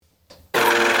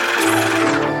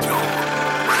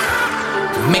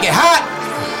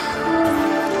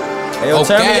up,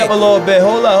 turn me up a little bit.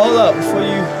 Hold up, before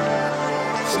you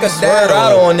swear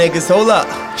out on niggas. Hold up.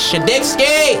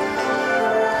 Shadixski.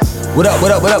 What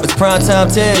up? It's Prime Time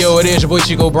Test. Yo, it is your boy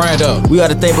Chico Brando. We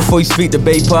gotta think before you speak. The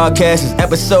Bay Podcast is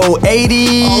episode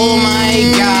 80. Oh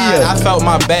my God, I felt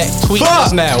my back tweak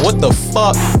just now. What the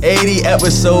fuck? 80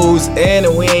 episodes in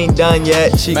and we ain't done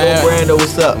yet. Chico Brando,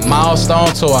 what's up?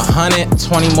 Milestone to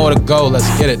 120 more to go. Let's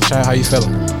get it, Chad. How you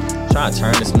feeling? Trying to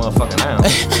turn this motherfucker down.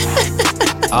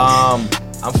 I'm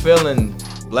feeling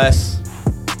blessed.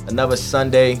 Another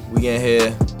Sunday, we in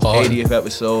here. 80th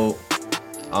episode.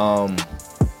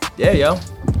 Yeah, yo.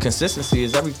 Consistency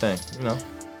is everything, you know.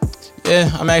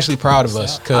 Yeah, I'm actually proud of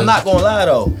us. I'm not gonna lie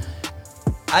though.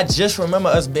 I just remember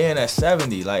us being at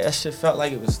 70. Like that shit felt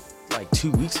like it was like 2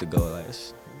 weeks ago. Like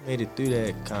made it through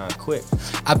that kind of quick.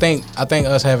 I think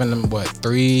us having them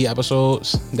 3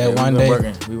 episodes that one day.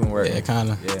 We been working. Yeah, kind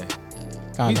of. Yeah.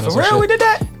 Kinda For real, shit. we did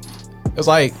that. It was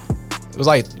like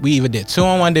we either did 2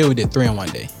 on one day, or we did 3 on one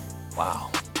day.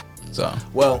 Wow. So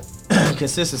well,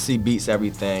 consistency beats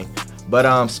everything. But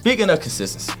speaking of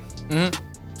consistency,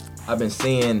 I've been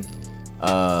seeing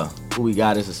who we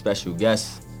got as a special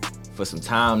guest for some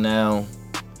time now,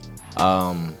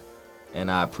 and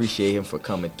I appreciate him for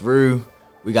coming through.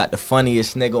 We got the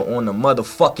funniest nigga on the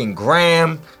motherfucking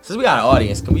gram. Since we got an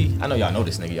audience, can we? I know y'all know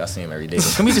this nigga, y'all see him every day.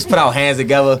 But can we just put our hands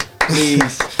together,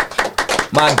 please?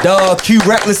 My dog Q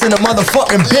Reckless in the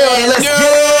motherfucking building. Let's get it!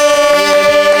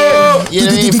 Yeah,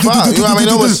 they ain't fuck. You already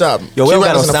know what's up. Yo, we don't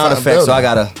got no sound effects, so I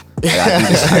gotta do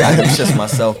this. I gotta just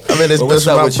myself. I'm in this bitch with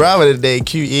my brother today,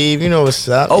 Q Eve. You know what's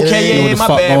up. Okay, yeah, my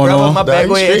bad, brother. My bad.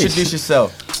 Go ahead, introduce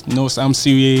yourself. No, I'm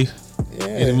CUA. Yeah. You know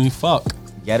what I mean? Fuck.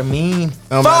 You gotta mean.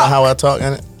 No matter how I talk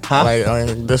in it. Huh? Like,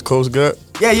 this code's good.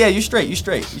 Yeah, you straight.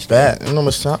 Bad. You know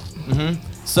what's up.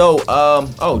 So,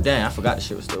 oh, damn, I forgot the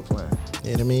shit was still playing.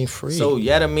 Yeah, I mean, free. So,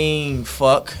 yet I mean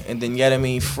fuck, and then yet I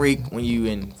mean freak when you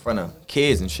in front of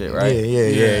kids and shit, right?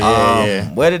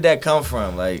 Yeah. Where did that come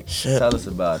from? Like, Shit. tell us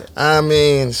about it. I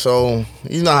mean, so,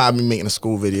 you know how I be making the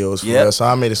school videos for Yep. real. So,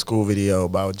 I made a school video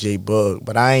about J Bug,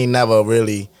 but I ain't never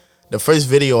really, the first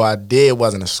video I did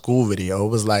wasn't a school video. It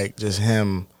was like just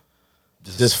him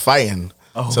just fighting.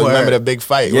 So remember the big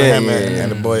fight with him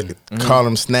and the boy, call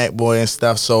him Snack Boy and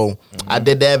stuff. So I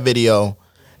did that video,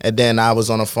 and then I was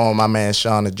on the phone with my man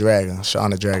Sean the Dragon 3 on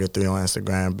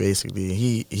Instagram. Basically,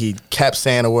 he kept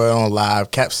saying the word on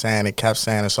live, kept saying it.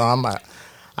 So I'm like,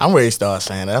 I'm ready to start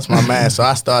saying it. That's my man. So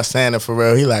I start saying it for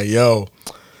real. He like, yo,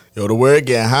 the word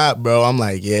getting hot, bro. I'm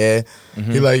like, yeah.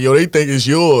 He like, yo, they think it's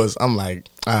yours. I'm like,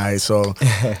 all right. So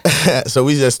so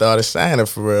we just started saying it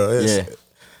for real.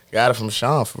 Got it from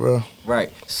Sean for real.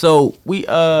 Right. So we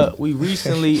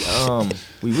recently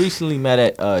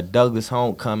met at Douglas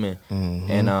Homecoming,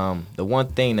 and the one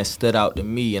thing that stood out to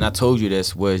me, and I told you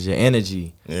this, was your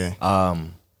energy. Yeah.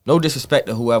 No disrespect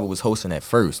to whoever was hosting at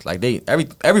first. Like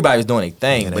everybody was doing their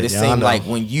thing, but it seemed like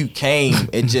when you came,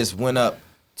 it just went up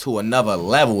to another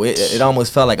level. It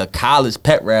almost felt like a college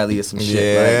pep rally or some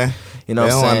shit. Yeah. Like, you know they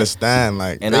what I'm don't saying? understand.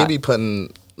 Like, And they be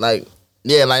putting, like,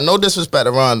 yeah, like, no disrespect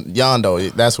to Ron Yondo.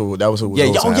 That was who was hosting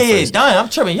at first. I'm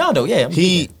tripping Yondo. Yeah,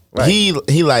 He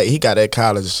got that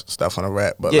college stuff on the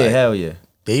rap, but yeah, like, hell yeah.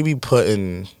 they be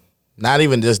putting, not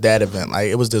even just that event. Like,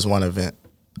 it was this one event.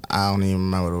 I don't even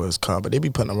remember what it was called, but they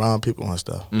be putting around people and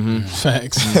stuff.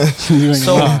 Facts. You ain't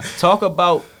So lying. talk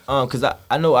about because I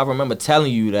remember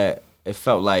telling you that it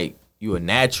felt like you were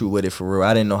natural with it for real.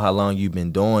 I didn't know how long you've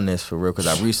been doing this for real because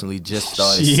I recently just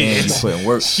started seeing you putting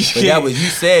work. But that was you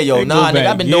said, yo, nah, nigga,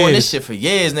 I've been doing this shit for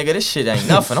years, nigga. This shit ain't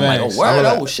nothing. I'm like, oh, word,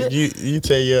 oh shit. You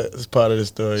tell your it's part of the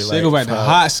story. Shit, go back to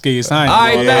hot skates. I ain't All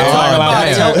right, gonna man, lie. talk about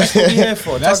it. Yeah. Yo, that's what we here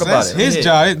for. Talk about That's it. his Yeah.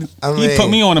 job. I He mean- put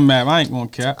me on the map. I ain't gonna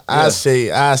cap. I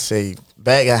say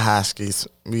back at high skates,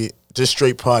 we just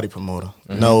straight party promoter.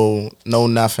 No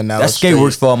nothing else. That skate straight-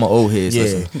 works for all my old heads. Yeah,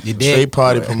 Listen. straight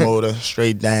party promoter,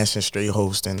 straight dancing, straight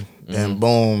hosting. Then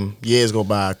boom, years go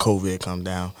by, COVID come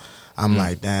down. I'm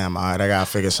like, damn, all right, I gotta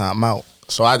figure something out.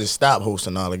 So I just stopped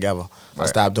hosting altogether. I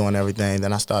stopped doing everything.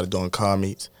 Then I started doing car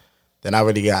meets. Then I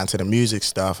really got into the music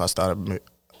stuff. I started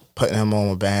putting him on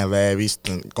with Band Lab. He's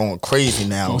going crazy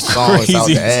now. Songs out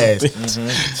the ass.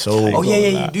 So Oh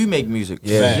yeah, you do make music.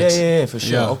 Yeah. yeah, for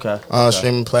sure. Yeah. Okay.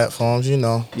 streaming platforms, you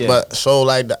know. Yeah. But so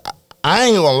like, I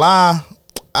ain't gonna lie.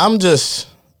 I ain't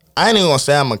even gonna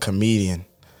say I'm a comedian.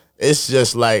 It's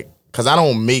just like, cause I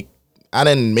didn't make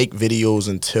videos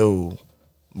until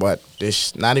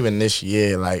not even this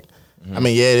year. Like, I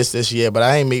mean, yeah, this year, but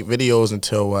I ain't make videos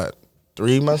until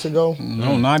 3 months ago.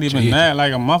 No, not even that.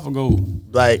 Like a month ago.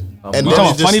 Like, and You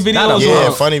talking funny videos? Yeah,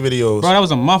 Bro? funny videos. Bro, that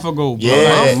was a month ago, bro.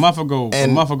 Yeah. Like a month ago.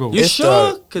 And a month ago. You It's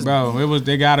sure? the- Cause Bro, it was.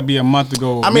 They gotta be a month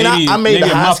ago. I mean, maybe, I made maybe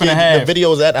the a high month and a half. skates, the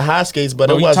videos at the high skates, but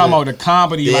Bro, it you wasn't. talking about the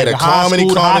comedy, Yeah, like the the high comedy,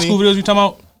 school, the high comedy. school videos you talking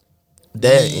about?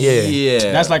 that, yeah.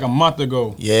 yeah, That's like a month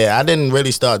ago. Yeah, I didn't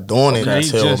really start doing it Okay.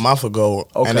 until Just- a month ago.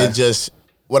 And Okay. it just,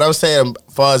 what I'm saying,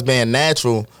 as far as being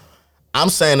natural, I'm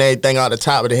saying everything out the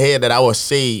top of the head that I would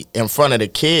see in front of the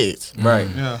kids. right.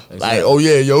 Yeah. Like, oh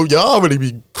yeah, yo, y'all really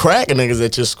be cracking niggas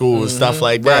at your school and stuff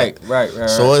like that. Right.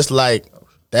 So it's like,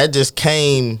 that just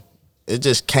came, it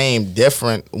just came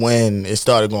different when it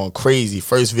started going crazy.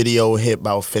 First video hit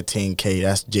about 15K.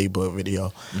 That's J Book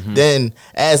video. Then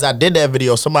as I did that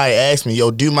video, somebody asked me,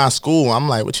 yo, do my school. I'm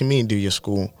like, what you mean do your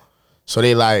school? So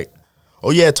they like, oh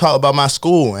yeah, talk about my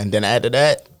school. And then after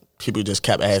that, people just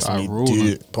kept asking me,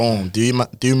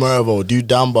 do Mervo, do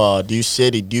Dunbar, do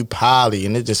City, do Poly.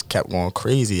 And it just kept going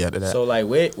crazy after that. So like,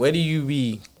 where do you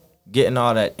be getting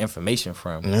all that information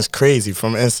from? And it's crazy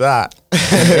from inside. the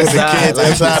Inside, kids like,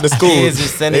 inside the school. kids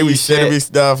is sending They be you sending shit? me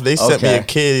stuff. They sent me Okay. a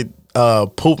kid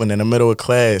pooping in the middle of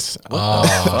class.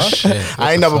 Oh shit!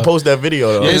 I ain't never posted that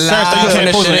video though. Yeah, it's certain things you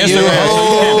can't post on Shit, Instagram. you-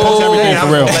 You can't post everything I'm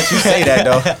for real. gonna let you say that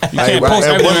though. You can't post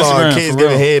at everything on Woodlawn, Instagram kids for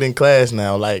giving real. head in class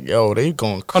now. Like, yo, they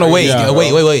going Oh crazy. no,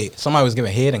 wait, Yeah, wait. Somebody was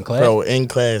giving head in class. Bro, in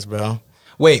class, bro.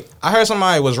 Wait, I heard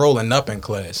somebody was rolling up in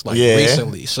class like Yeah.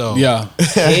 recently. So Yeah.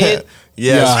 head.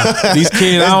 Yes. Yeah. These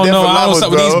kids, It's I don't know. different I don't know levels,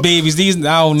 something with bro. these babies. These,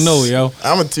 I don't know, yo.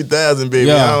 I'm a 2000 baby.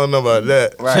 Yeah. I don't know about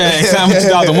that. Facts. I'm a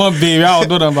 2001 baby. I don't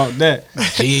know nothing about that.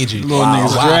 GG. Little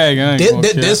niggas drag. I ain't gonna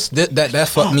care. That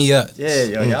fucked me up. Yeah,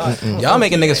 yo, y'all. Y'all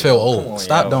making niggas feel old. Come on,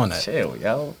 Stop yo. doing that. Chill,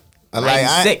 yo. Like,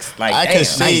 96, like, I damn, can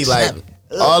see, like, 97.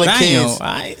 all the Damn,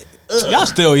 kids. y'all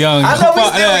still young. I know we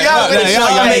Fuck still that. young, but Yeah,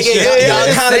 y'all young as making shit. y'all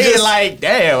Y'all kind of just just like,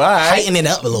 damn, all right. Tighten it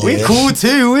up a little We bit. cool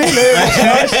too. We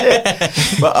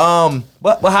live.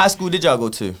 But what high school did y'all go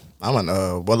to? I'm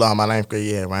in Woodlawn, my 9th grade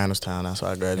year at Randallstown. That's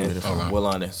where I graduated from.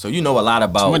 Woodlawn. So you know a lot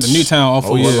about Went to Newtown all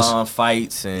 4 years. Woodlawn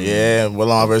fights and Yeah,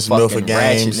 Woodlawn versus fucking Milford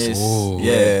games. ratchetness. Ooh.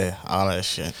 Yeah, all that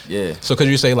shit. Yeah. So could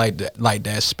you say like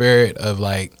that spirit of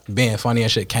like being funny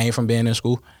and shit came from being in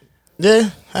school?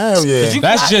 Yeah, hell yeah.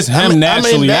 That's just him I mean,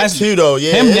 naturally. that That's too, though.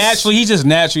 Yeah, him it's- naturally. He's just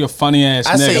naturally a funny ass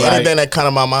I say nigga. Like, anything that come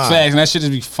to my mind. facts, and that shit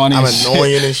just be funny. I'm as shit.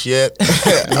 annoying and shit.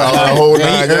 The whole Yeah,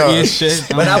 he nine irky yards. as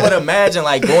shit. But I would imagine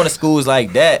like going to schools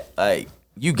like that, like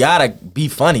you gotta be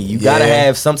funny. You gotta Yeah.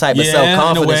 have some type of Yeah, self in a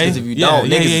confidence way. because if you Yeah, don't,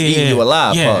 yeah, niggas yeah, eat yeah. you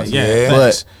alive. Yeah, pause. yeah. Yeah,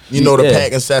 But you know the yeah.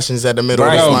 packing sessions at the middle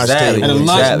Right, of the lunch exactly. At the table.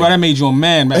 lunch, Exactly. bro, that made you a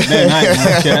man back then. I ain't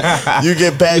gonna care. You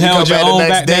get packed, You you come held your back own the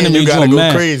next back then day, and you made gotta you a go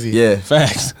man. crazy. Yeah.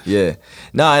 Facts. Yeah.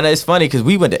 No, and it's funny because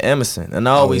we went to Emerson, and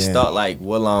I always yeah. thought like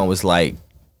Woodlawn was like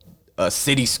a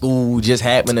city school, just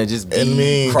happened to just be I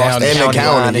mean, across down the in the county,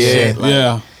 county, line and yeah. shit. Like,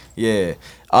 Yeah.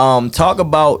 yeah. Talk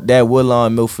about that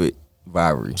Woodlawn Milford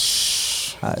rivalry.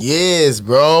 Yes,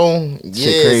 bro.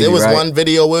 Yes, crazy, it was right? one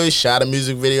video where we shot a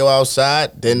music video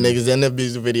outside. Then niggas in the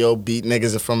music video beat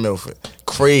niggas from Milford.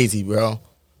 Crazy, bro.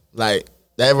 Like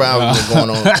that rivalry was going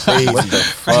on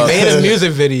crazy. Made a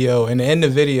music video, and in the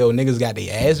video, niggas got their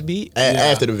ass beat.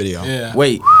 After the video, Yeah.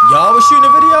 Wait, y'all was shooting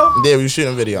a video? yeah, we was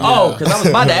shooting a video. Oh, because I was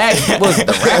about to ask, was the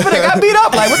rapper that got beat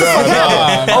up? Like, what the fuck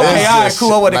happened? It's Okay, all right, just,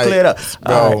 cool. I want to like, clear it up.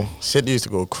 Bro, All right. shit used to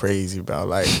go crazy, bro.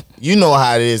 Like, you know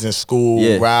how it is in school,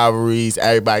 Yeah. rivalries,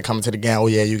 everybody coming to the game. Oh,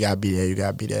 yeah, you got to be there, you got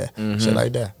to be there. Mm-hmm. Shit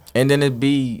like that. And then it'd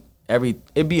be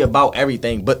about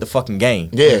everything but the fucking game.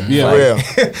 Yeah, Yeah. for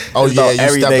real. Oh, It's yeah, about you stepped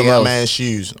everything in my else. man's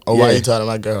shoes. Oh, why Yeah. you talking to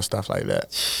my girl? Stuff like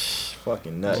that.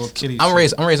 Fucking Little nuts. kitty I'm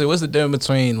shit. raising. What's the difference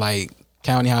between like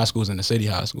county high schools and the city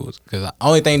high schools? Because the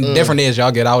only thing different is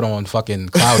y'all get out on fucking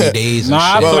cloudy days and Nah,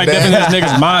 I shit. feel Well, like that- different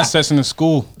niggas' mindsets in the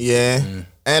school. Yeah.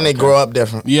 And they grow up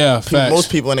different. Yeah, facts. Most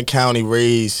people in the county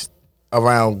raised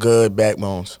around good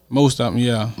backbones. Most of them,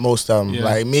 yeah. Most of them. Yeah.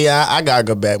 Like me, I got a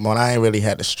good backbone. I ain't really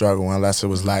had to struggle unless it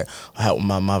was like helping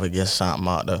my mother get something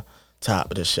out the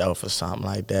top of the shelf or something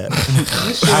like that.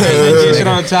 Get shit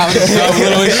on the top of the shelf,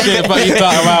 little shit. Fuck you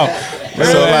talking about?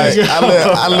 So like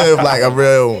I live like a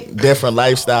real different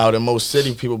lifestyle than most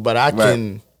city people, but I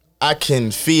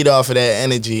can feed off of that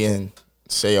energy and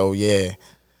say, oh yeah,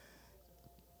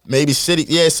 maybe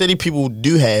city people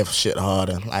do have shit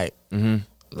harder. Like a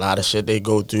lot of shit they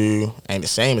go through ain't the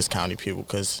same as county people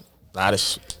because a lot of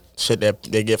shit that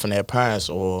they get from their parents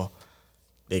or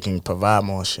they can provide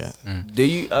more shit. Do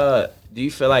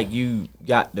you feel like you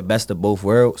got the best of both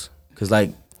worlds? Cause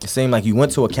like it seemed like you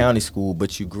went to a county school,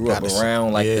 but you grew up Gotta see-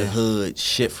 around like the yeah. hood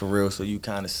shit for real. So you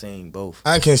kind of seen both.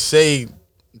 I can say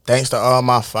thanks to all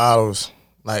my followers.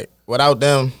 Like without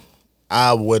them,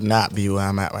 I would not be where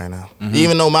I'm at right now.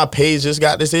 Even though my page just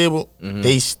got disabled,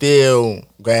 they still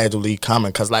gradually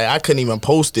coming. Cause like I couldn't even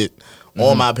post it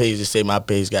on my page to say my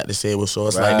page got disabled. So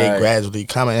it's like they gradually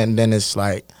coming, and then it's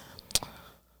like,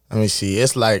 let me see.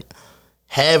 It's like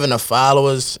having the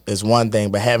followers is one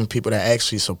thing, but having people that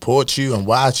actually support you and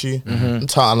watch you. I'm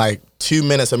talking like 2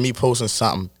 minutes of me posting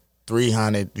something,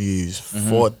 300 views,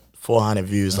 400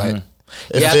 views, like.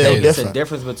 It I feel think it's a different.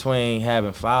 difference between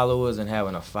having followers and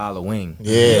having a following.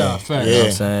 Yeah, fair. You know what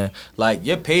I'm saying? Like,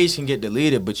 your page can get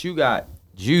deleted, but you got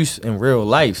juice in real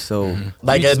life. So,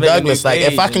 Like you at just make a new Douglas, like if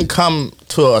page I can and- come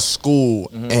to a school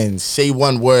and say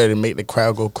one word and make the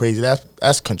crowd go crazy,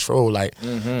 that's control. Like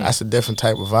that's a different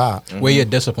type of vibe. Where your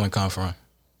discipline come from?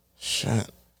 Shit,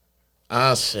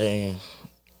 I say,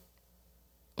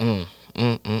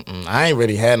 I ain't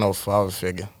really had no father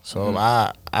figure, so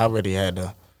I really had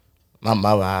my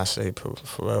mother. I say for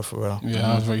real.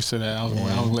 Yeah, I was ready to say that. I was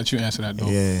gonna let you answer that though.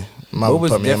 Yeah, mother What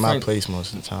was put me in my different? place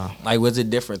most of the time. Like, was it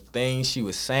different things she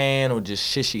was saying or just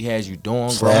shit she had you doing?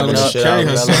 Slapping growing the up? shit Carry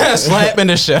out of herself. Slapping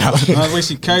the shit out. The way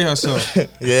she carry herself.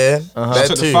 Yeah, that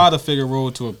Took too. the father figure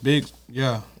role to a big,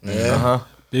 Yeah,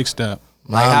 big step.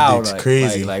 Like, Mom how? dick's Like,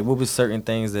 crazy. Like, what was certain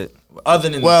things that, other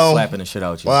than Well, slapping the shit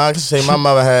out you? Well, I can say my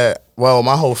mother had. Well,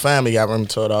 my whole family got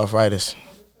rheumatoid arthritis,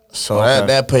 so Okay.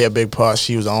 that played a big part.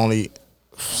 She was the only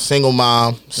single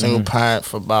mom, single parent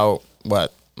for about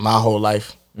my whole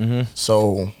life.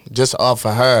 So just off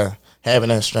of her having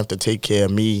that strength to take care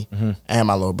of me and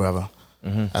my little brother,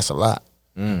 that's a lot.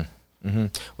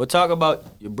 Well, talk about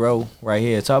your bro right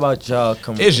here. Talk about y'all.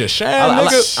 It's your sham,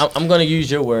 nigga. I'm gonna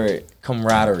use your word,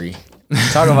 camaraderie.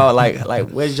 Talk about like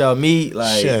where'd y'all meet?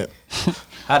 Like, Shit,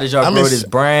 how did y'all I grow mean, this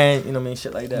brand? You know what I mean?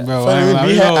 Shit like that. Bro, Funny, I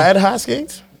we know- had hot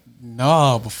skates.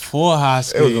 No, before high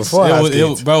skates. before high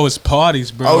skates. Bro, it was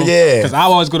parties, bro. Oh, yeah. Because I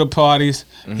always go to parties.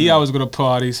 He always go to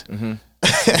parties.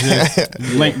 Just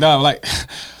linked up. Like,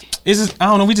 it's just, I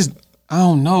don't know. I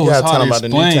don't know. You It's gotta tell hard them to about the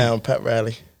explain. Newtown pep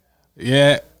rally.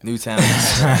 Yeah. Newtown.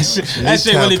 That shit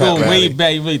Newtown really go pep way rally.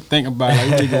 back. You really think about it. Like,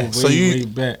 you really go So way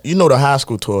back. you know the high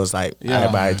school tours, like Yeah.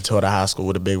 everybody toured the high school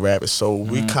with the big rappers. So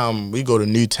we go to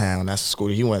Newtown. That's the school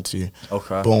that he went to.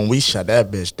 Okay. Boom, we shut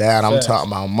that bitch down. I'm Facts.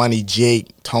 talking about Money Jake,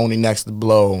 Tony Next to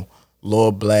Blow,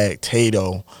 Lord Black,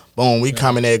 Tato. Boom, we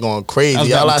coming there going crazy. That was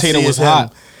back All when I see Tato is was him.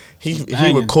 hot. He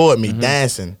Banging. record me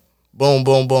dancing. Boom,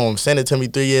 boom, boom. Send it to me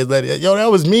 3 years later. Yo, that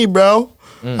was me, bro.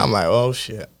 I'm like, oh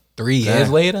shit. 3 years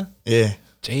later, Yeah.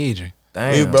 JJ.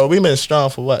 Damn. We been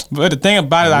strong for what? But the thing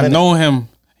about it, I know him.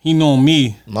 He know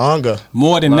me. Longer.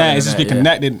 More than Longer that, than it's just that, we yeah.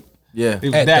 connected. Yeah. It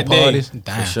was At that the day. parties, For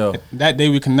damn. sure. That day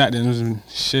we connected. It was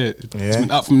shit. It's Yeah.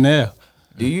 been up from there.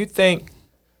 Do you think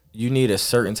you need a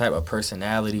certain type of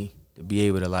personality to be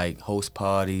able to like host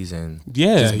parties and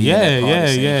Yeah, just be in that party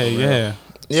scene for real? yeah.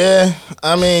 Yeah,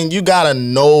 I mean, you gotta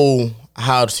know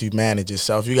how to manage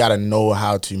yourself. You gotta know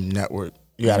how to network.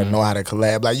 You gotta know how to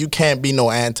collab. Like, you can't be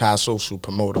no anti-social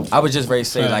promoter. I was just ready to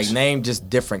say, Facts. like, name just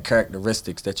different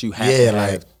characteristics that you have Yeah, to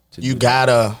have. like, to you do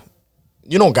gotta.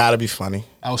 You don't gotta be funny.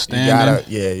 Outstanding.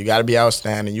 You gotta be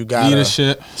outstanding. You gotta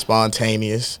Leadership.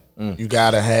 spontaneous. You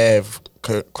gotta have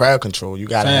crowd control. You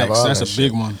gotta have Facts. all That's that a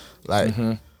shit. big one. Like,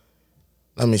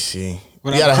 let me see.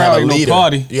 Without you gotta a have crowd, a ain't no leader.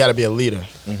 party. You gotta be a leader,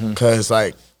 cause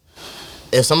like,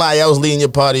 if somebody else leading your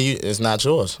party, it's not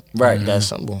yours. Right. That's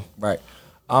simple. Right.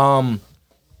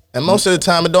 And most of the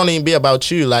time, it don't even be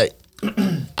about you. Like,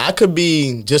 I could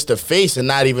be just a face and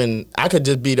not even. I could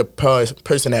just be the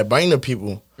person that bring the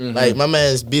people. Like my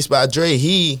man's Beast by Dre.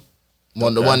 He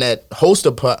the one that host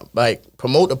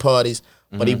promote the parties,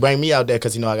 but he bring me out there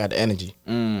because he know I got the energy.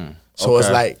 So it's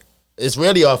Okay. like it's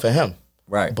really off of him.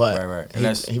 Right. But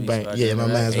right. he bring, yeah, my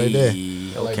man's right there.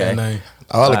 Okay.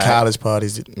 All the Alright. college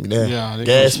parties, there. Yeah, they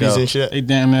gas go. fees and shit. They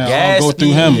damn near all go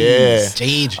through him. Yeah.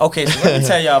 JJ. Okay, so let me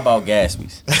tell y'all about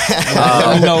Gatsby's.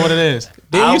 Let me know what it is.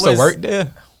 Did you I used to was- work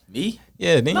there? Me?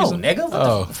 Yeah, didn't No, you? nigga. What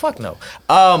Oh. the fuck no.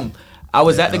 I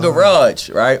was at the garage,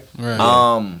 right? Right.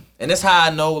 And that's how I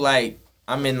know, like,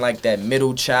 I'm in like that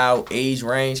middle child age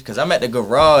range because I'm at the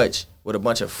garage with a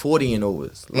bunch of 40 and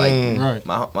overs. Like Right.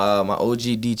 my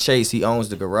OG D Chase, he owns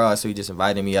the garage, so he just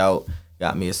invited me out,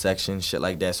 got me a section, shit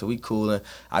like that. So we coolin'.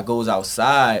 I goes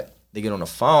outside, they get on the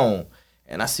phone.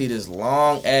 And I see this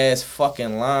long ass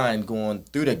fucking line going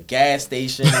through the gas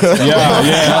station.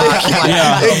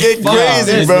 Yeah. It get Yeah.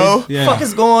 crazy, bro. Yeah. Fuck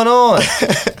is going on?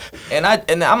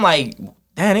 and I'm like,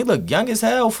 damn, they look young as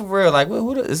hell for real. Like,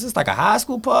 is this like a high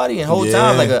school party? And whole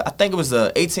time, Yeah. I think it was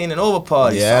a 18 and over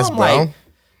party. Yes, so I'm bro. like,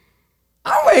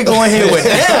 I ain't going here with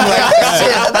them.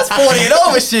 Like that's 40 and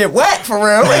over shit. Whack for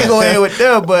real. I ain't going here with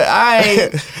them. But I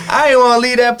ain't want to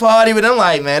leave that party. But I'm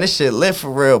like, man, this shit lit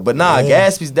for real. But nah,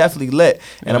 Gatsby's definitely lit,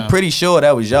 and I'm pretty sure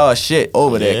that was y'all shit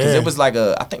over there because it was like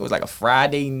I think it was like a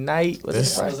Friday night. Was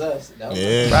it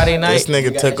Friday? Friday night. This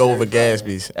nigga took over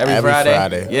Gatsby's every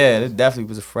Friday. Yeah, it definitely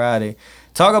was a Friday.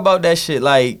 Talk about that shit.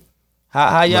 Like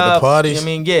how y'all? The parties? I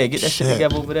mean, yeah, get that shit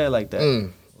together over there like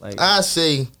that. Like I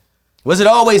see. Was it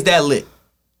always that lit?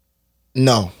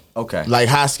 No. Okay. Like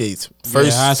High Skates.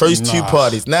 First two nah.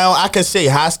 parties. Now I can say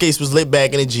High Skates was lit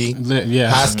back in the G.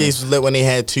 High Skates was lit when they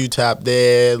had Two Top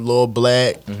there, Lil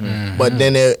Black. But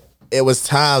then it was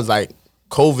times like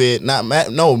COVID,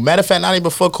 matter of fact, not even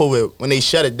before COVID, when they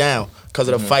shut it down because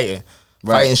of the fighting.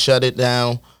 Right. Fighting shut it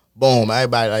down. Boom.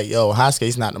 Everybody like, yo, High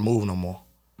Skates not the move no more.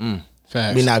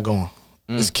 Facts. We not going.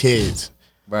 It's kids.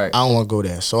 Right. I don't want to go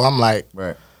there. So I'm like,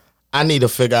 I need to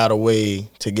figure out a way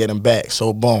to get them back.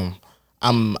 So boom.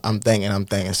 I'm thinking,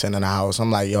 sitting in the house. I'm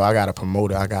like, yo, I gotta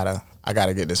promote it. I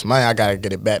gotta get this money. I gotta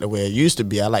get it back to where it used to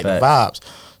be. I like the vibes.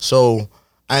 So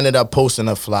I ended up posting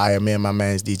a flyer. Me and my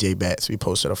man's DJ Bats, we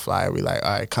posted a flyer. We like, all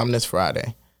right, come this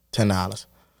Friday, $10.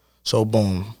 So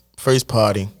boom, first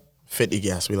party, 50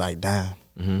 guests. We like, damn,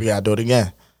 we gotta do it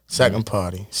again. Second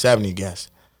party, 70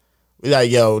 guests. We like,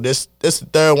 yo, this the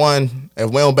third one. If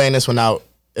we don't bang this one out,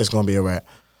 it's gonna be a wrap.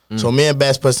 So me and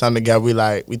Bats put something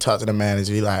together. We talked to the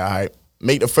manager. We like, all right,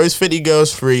 make the first 50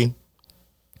 girls free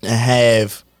and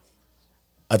have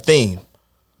a theme.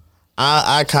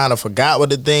 I kind of forgot what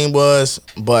the theme was,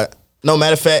 but no,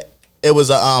 matter of fact, it was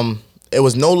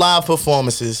no live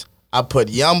performances. I put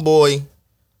Young Boy,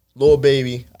 Lil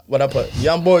Baby. What I put?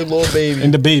 Young Boy, Lil Baby,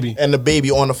 and the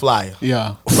baby on the flyer.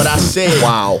 Yeah. But I said,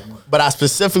 wow. But I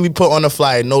specifically put on the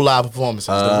flyer no live performances.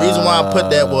 The reason why I put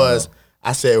that was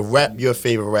I said rap your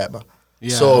favorite rapper.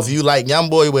 Yeah. So if you like Young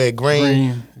Boy with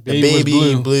green, the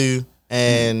baby blue,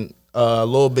 and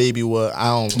Lil Baby was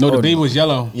the baby was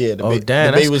yellow. Yeah, the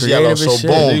baby was yellow. So shit.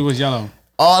 boom, The baby was yellow.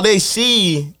 All they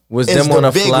see was is them on the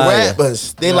a big flyer.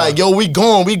 rappers. They like, yo, we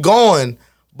going.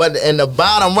 But in the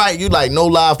bottom right, you like no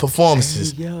live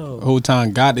performances. Whole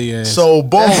time got the ass. So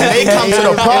boom, they come to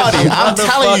the party. I'm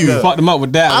telling you, Fucked them up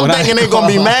with that. I'm thinking they gonna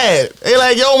be mad. They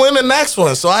like, yo, when the next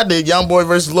one? So I did Young Boy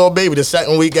versus Lil Baby the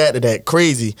second week after that.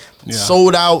 Crazy. Yeah.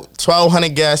 Sold out,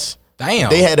 1,200 guests. Damn.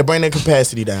 They had to bring their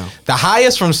capacity down. The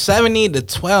highest from 70 to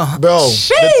 12. Bro,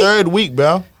 Shit. the third week,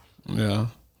 bro. Yeah.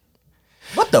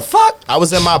 What the fuck? I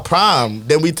was in my prime.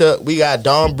 Then we got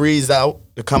Dawn Breeze out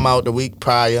to come out the week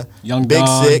prior. Young Big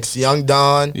Don. 6, Young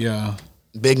Don. Yeah.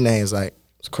 Big names, like,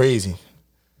 it's crazy.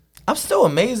 I'm still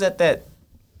amazed at that.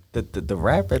 The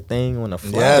rapper thing on the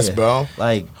flyer. Yes, bro.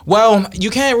 Like, Well, you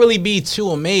can't really be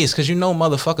too amazed because you know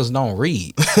motherfuckers don't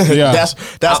read. Yeah.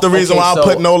 That's the reason why I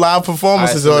put no live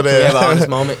performances on there. Have an honest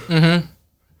moment.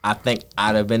 I think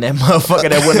I'd have been that motherfucker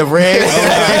that wouldn't have read.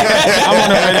 I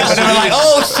want to read that shit. Like,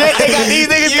 oh shit, they got these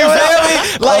niggas. You feel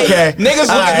me? Like niggas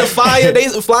look at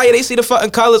the flyer, they see the fucking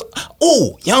colors.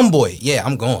 Ooh, Young Boy. Yeah,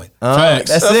 I'm going.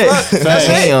 Facts. That's it. Facts.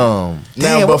 Damn.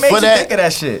 Now, What made before you that- think of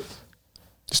that shit?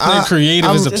 Still creative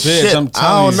as a bitch. I'm I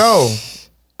telling don't know.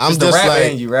 I'm It's the just rapper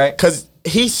like, in you, right? Cause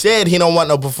he said he don't want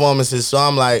no performances, so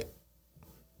I'm like,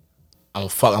 I'm gonna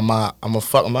fuck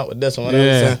him up with this one.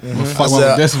 Yeah, I'm gonna fuck him up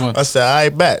with this one. I said, I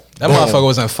bet That motherfucker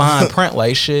was in fine print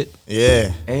like shit.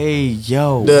 Yeah. Hey,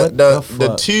 yo. The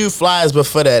fuck? two flyers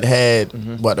before that had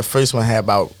the first one had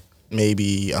about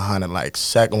maybe 100 likes.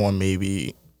 Second one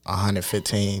maybe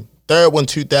 115. Third one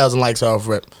 2,000 likes off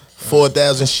rip.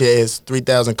 4,000 shares,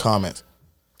 3,000 comments.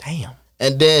 Damn.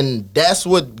 And then that's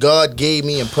what God gave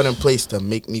me and put in place to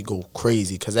make me go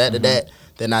crazy. Cause after that,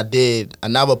 then I did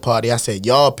another party. I said,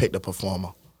 y'all pick the performer.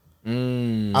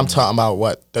 I'm talking about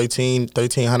what,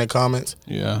 1,300 comments?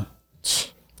 Yeah.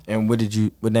 And what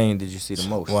name did you see the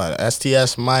most? What,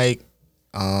 STS Mike?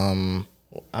 I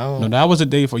don't No, that was a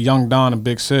day for Young Don and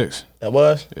Big 6. That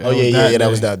was? Yeah, Oh it was yeah, that that day.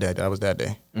 was that day. That was that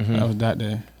day. That was that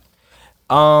day.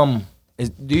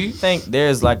 Do you think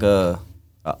there's like a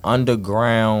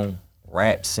underground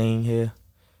rap scene here?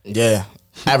 Yeah.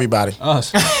 Everybody.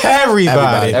 Us.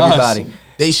 Everybody.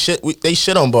 They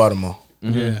shit on Baltimore.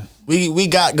 Yeah. We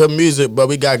got good music, but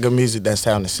we got good music that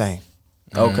sound the same.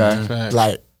 Okay. Facts.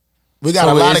 Like we got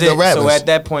a lot of good rappers. So at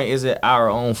that point, is it our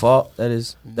own fault? That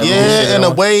is. That we shit yeah, in a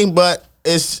on? way, but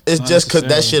it's just cause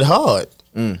that shit hard.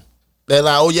 They're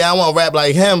like, oh yeah, I want to rap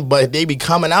like him, but they be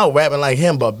coming out rapping like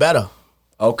him, but better.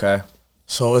 Okay.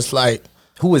 So it's like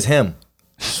Who is him?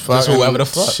 just whoever the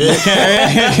fuck. Shit.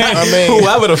 I mean,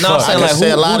 Whoever the No, I'm fuck. I saying, can like,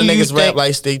 say a who lot of do you niggas rap think-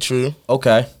 like Stay True.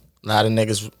 Okay. A lot of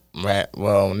niggas rap,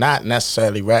 well, not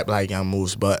necessarily rap like Young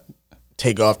Moose, but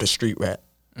take off the street rap.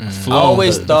 Flow, I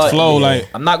always thought flow like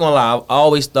I'm not gonna lie. I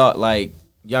always thought like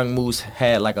Young Moose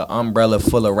had like an umbrella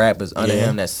full of rappers under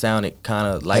him that sounded kind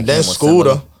of like and then him or Scooter.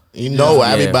 similar. You know,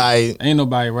 Yeah. everybody. ain't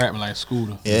nobody rapping like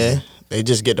Scooter. Yeah, they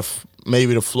just get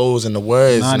maybe the flows and the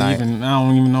words. Not like, even. I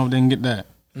don't even know if they can get that.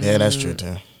 Yeah, that's true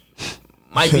too.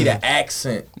 Might be the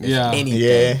accent. If Yeah. anything.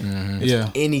 Yeah, Yeah.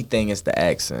 Anything is the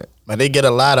accent. but they get a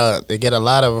lot of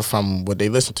it from what they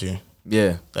listen to.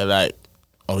 Yeah. They're like,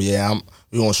 oh yeah,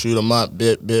 we gonna shoot them up,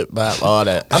 bit, bop, all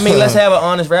that. I mean, let's have an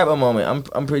honest rapper moment.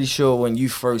 I'm pretty sure when you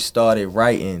first started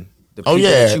writing, the people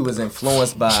that you was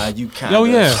influenced by, you kind of was,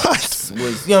 you know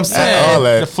what I'm saying? all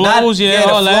that. The flows, the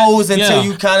all that. flows until Yeah.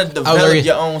 you kind of develop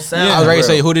your own sound. I was ready to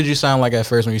bro. say, who did you sound like at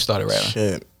first when you started rapping?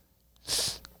 Shit.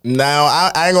 Now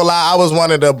I ain't gonna lie, I was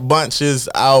one of the bunches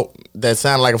out that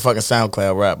sounded like a fucking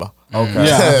SoundCloud rapper. Okay.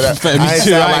 Yeah, I me ain't too. I sound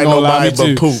ain't like gonna lie, nobody me but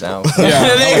too. poop. Sound. Yeah.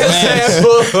 The nigga said,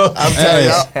 "Fool." I'm telling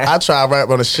you, I tried rap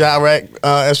on the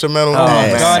Chirac instrumental. Oh,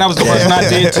 Ass. man. God, that was the worst one I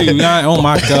did too. Yeah, oh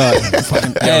my God.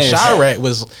 Fucking ass. Chirac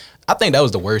was, I think that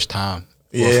was the worst time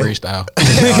for Yeah. a freestyle.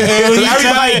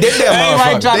 Everybody did that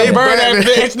Everybody motherfucker. trying to They burn that burned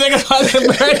bitch. Niggas fucking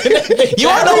burning that bitch. You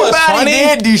wanna know what's Everybody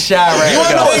funny? did do Chirac. You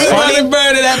wanna know what's though. funny? Fucking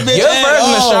burning that bitch. Your ass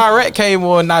version of off. Chirac came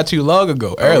on not too long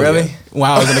ago. Earlier, really? When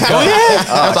I was in the car. That's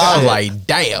why I was like,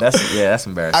 damn. That's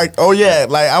embarrassing. Like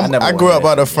never I grew wanted up that.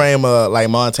 out the frame of like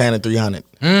Montana 300.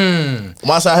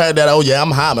 Once I heard that, oh yeah,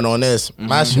 I'm hopping on this.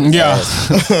 My shit was Yeah.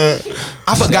 ass.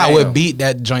 I forgot Damn. what beat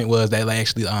that joint was that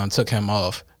actually took him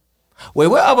off. Wait,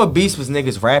 what other beats was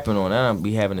niggas rapping on? I don't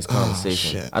be having this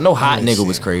conversation. shit. I know Hot Let me Nigga see.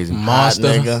 was crazy. Monster,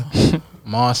 nigga.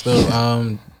 Monster,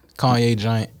 Kanye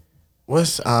joint.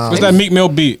 What's What's that Meek Mill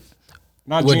beat?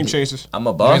 Not What- Dream Chasers. I'm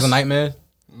a Dreams boss. and Nightmares.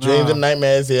 Dreams and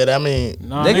Nightmares? Yeah, I mean,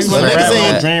 Nah, Niggas niggas was wasn't rapping rapping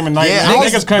on on Dream and Night. Yeah, Niggas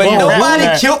niggas- couldn't But even rap nobody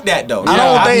that. killed that though. I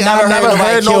don't think I've never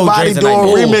heard nobody do a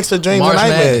Dreams and remix of Dreams March and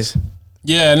Nightmares.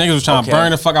 Yeah, niggas was trying Okay. to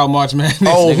burn the fuck out March Madness.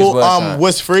 Oh, Niggas who was trying.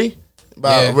 What's Free?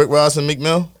 By Yeah. Rick Ross and Meek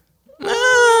Mill?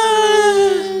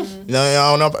 No, I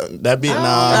don't know about that beat. Nah.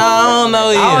 I don't know.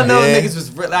 I don't know Yeah. if niggas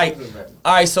was like,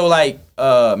 all right, so like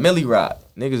Millie Rock,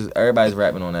 niggas, everybody's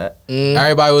rapping on that.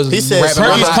 Everybody was He said rapping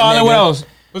Perky's Perky's Hot calling. Nigga. What else?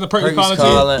 Was it Perky's Perky's calling too?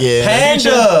 calling. Yeah.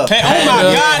 Panda. Oh my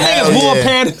Panda. God, niggas Hell wore yeah.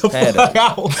 Panda the Panda. fuck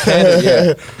out. Panda,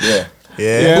 yeah. Yeah.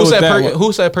 Yeah. Who was said that one.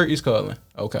 Who said Perky's calling?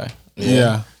 Okay.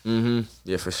 Yeah.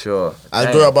 Yeah, for sure. I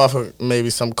Damn. grew up off of maybe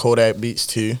some Kodak beats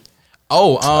too.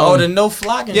 Oh, the no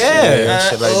flocking Yeah. shit. Yeah,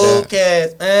 shit like that.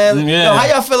 Okay. Yeah. Yo, how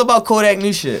y'all feel about Kodak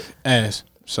new shit? Ass.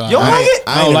 Sorry. You don't like it?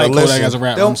 I don't ain't like even Kodak listen. as a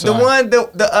rapper. The, I'm the sorry.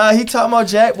 one, he talking about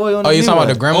Jack Boy on the Oh, you new talking about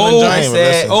one. the Gremlin Oh, joint? I I ain't said,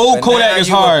 listen. Oh, "But Kodak now is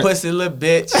you a hard. pussy little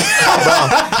bitch.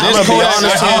 This be Kodak honest is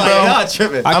with you, hard. bro. Y'all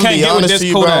tripping. I I'm can't be get with honest this to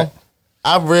you, Kodak. bro.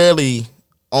 I really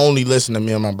only listen to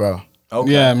me and my bro.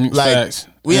 Okay. Yeah, Like facts.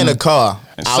 we in the car.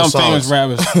 And Our some famous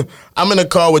songs. rappers. I'm in the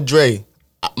car with Dre.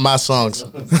 My songs. Oh,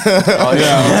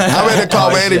 yeah. I'm in the car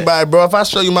Oh, with shit. anybody, bro. If I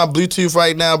show you my Bluetooth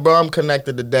right now, bro, I'm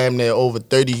connected to damn near over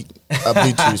 30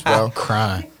 Bluetooths, bro.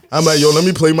 Crying. I'm like, yo, let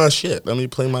me play my shit. Let me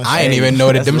play my shit. I ain't even know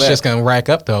that That's them lit. shit's gonna rack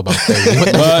up to about 30. What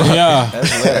the- But yeah.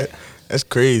 That's lit. That's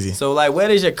crazy. So like, where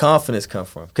does your confidence come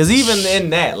from? Because even in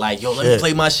that, like, yo, let me Yeah.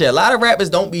 play my shit. A lot of rappers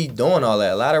don't be doing all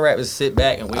that. A lot of rappers sit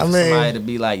back and wait I for mean- somebody to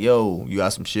be like, yo, you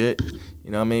got some shit.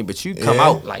 You know what I mean? But you come Yeah.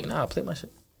 out like, nah, play my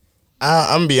shit.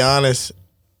 I'm gonna be honest.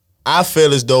 I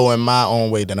feel as though in my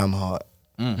own way that I'm hard.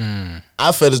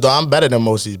 I feel as though I'm better than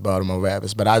most of these Baltimore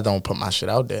rappers, but I don't put my shit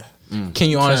out there. Can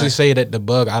you honestly say that the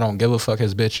bug I don't give a fuck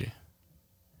has bit you?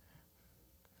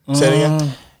 Say it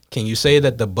again. Can you say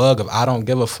that the bug of I don't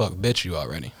give a fuck bit you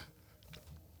already?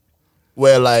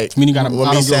 Where like mean you got a when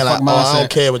I me don't give a saying like, fuck oh, I mindset? don't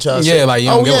care what y'all Yeah, say. like, you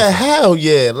don't oh give a yeah, fuck. hell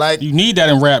yeah. Like You need that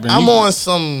in rapping. I'm You- on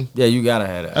some. Yeah, you gotta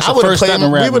have that. That's I the would have first step played.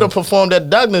 in We rapping. would have performed at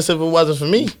Douglas if it wasn't for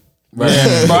me.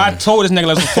 Yeah. Bro, I told this nigga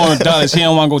let's perform in Dallas. He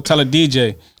don't want to go tell a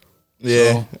DJ.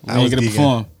 Yeah, We ain't gonna geeking.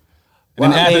 perform. And Well,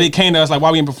 then I after mean- they came to us, like, why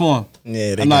we didn't perform?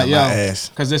 Yeah, they I'm got like, my yo, ass.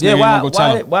 because this Yeah, nigga why, ain't gonna go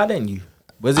tell him. why didn't you?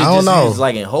 Was it I don't just know. you was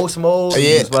like in host mode? You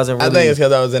Yeah, just wasn't really. I think it's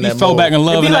because I was in He that fell mode. back in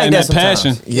love It be and like that that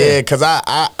passion. sometimes. Yeah, because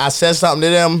I said something to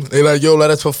them. They like, yo,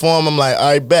 let us perform. I'm like,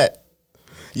 I bet.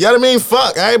 You know what I mean?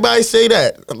 Fuck. Everybody say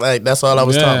that. Like, that's all I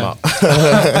was Yeah. talking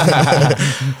about.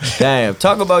 Damn.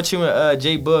 Talk about you and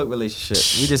J Bug relationship.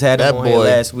 We just had him That on here boy.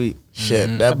 last week.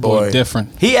 Shit, that Boy, boy.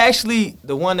 different. He actually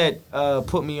the one that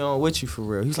put me on with you for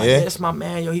real. He's like, Yeah. yeah, that's my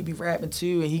man, yo. He be rapping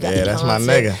too, and he got Yeah, the that's my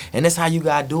content. nigga. And that's how you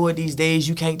gotta do it these days.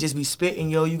 You can't just be spitting,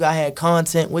 yo. You gotta have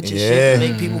content with your shit Yeah. to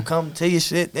make people come to your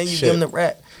shit. Then you Shit. give them the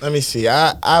rap. Let me see.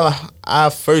 I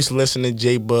first listened to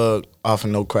J Bug off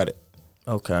of No Credit.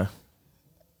 Okay.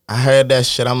 I heard that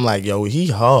shit. I'm like, yo, he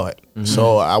hard.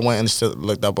 So I went and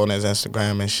looked up on his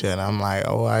Instagram and shit. I'm like,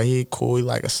 oh, he cool. He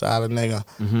like a solid nigga.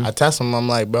 I text him. I'm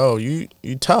like, bro, you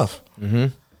tough.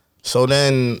 So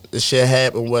then the shit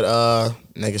happened with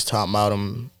niggas talking about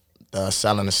him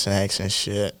selling the snacks and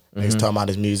shit. Niggas talking about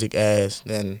his music ass.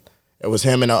 Then it was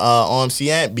him and OMC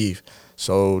Ant beef.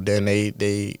 So then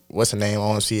they what's the name?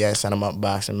 OMC Ant sent him up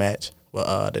boxing match with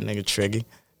the nigga Triggy.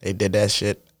 They did that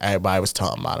shit. Everybody was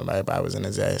talking about him. Everybody was in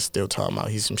his ass still talking about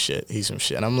he's some shit. He's some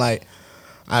shit. And I'm like,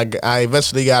 I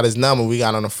eventually got his number. We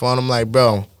got on the phone. I'm like,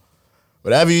 bro,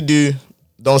 whatever you do,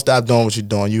 don't stop doing what you're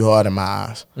doing. You hard in my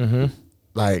eyes.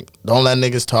 Like, don't let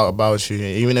niggas talk about you.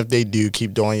 Even if they do,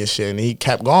 keep doing your shit. And he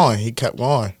kept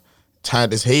going.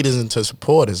 Turned his haters into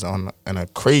supporters in a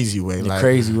crazy way.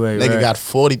 Crazy way, nigga right. got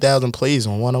 40,000 plays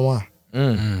on 101.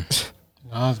 No,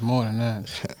 it's more than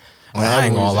that. I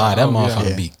ain't gonna lie, that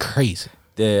motherfucker be crazy.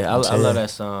 Yeah, I love that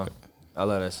song. I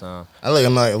look at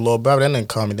him like a little brother. That nigga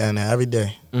call me down there every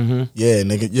day. Yeah,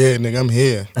 nigga, I'm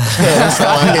here. That's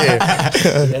all I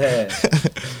hear. Yeah,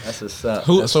 that's what's up.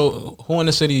 Who in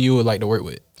the city you would like to work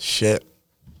with? Shit.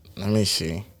 Let me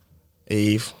see.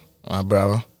 Eve, my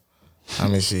brother. Let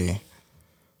me see.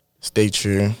 Stay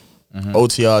True.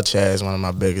 OTR Chaz, one of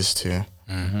my biggest too.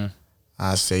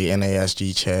 I say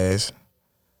NASG Chaz.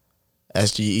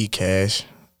 SGE Cash.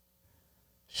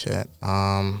 Shit.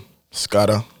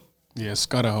 Scudder. Yeah,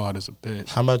 Scudder hard as a bitch.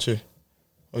 How about you?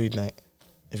 What do you think?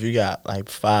 If you got like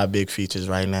 5 big features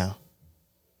right now.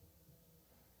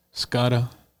 Scudder.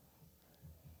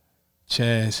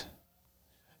 Chaz.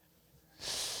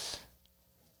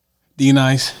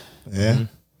 D-Nice. Yeah.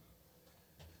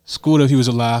 Scooter if he was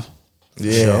alive.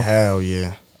 Yeah, Sure. hell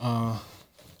yeah. I'm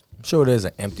sure there's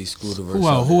an empty Scooter verse.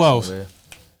 Who else? Somewhere.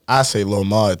 I say Lil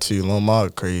Mar too. Lil Mar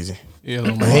crazy. Yeah,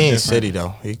 But he ain't city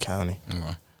though. He county.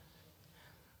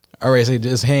 All right, so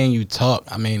just hearing you talk,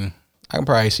 I mean, I can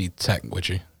probably see Tech with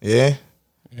you. Yeah.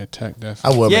 Yeah, Tech I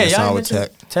definitely. would Yeah, make a y'all song with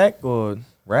mentioned Tech. Tech or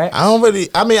rap?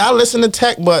 I listen to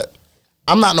Tech, but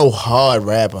I'm not no hard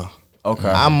rapper. Okay.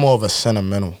 I'm more of a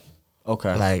sentimental.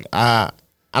 Okay. Like I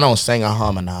don't sing, I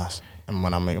harmonize. And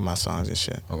when I'm making my songs and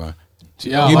shit. Okay.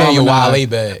 Yeah, You name your Wale Wale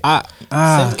bag. You got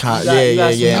Yeah, some in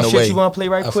a shit way. you want to play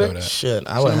right I quick? feel that. Shit,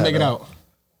 I I would would have make it that. out.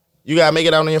 You gotta make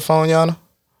it out on your phone, Yana?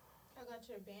 I got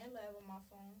your band lab on my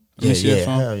phone. Yeah, see your yeah.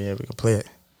 phone? Hell yeah, we can play it.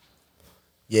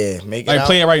 Yeah, make it Like out.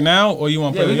 play it right now, or you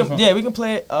want to Yeah, play it? we on can. your Yeah, we can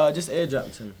play it. Just airdrop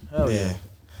it to me. Hell yeah. Yeah.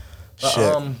 But,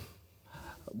 Shit.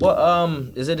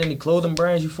 what is it any clothing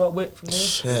brands you fuck with from there?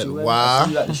 Shit, That you wear? why? I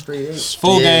see you got the straight eight.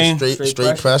 Full game. Straight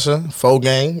Straight pressure. Full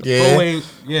game. Yeah. Full-way,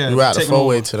 yeah. We rock the take full them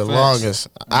way over. to the Facts. longest.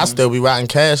 I still be rocking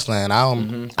Cashland. I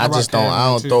I just rock don't. I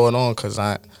Cashland, don't too. throw it on because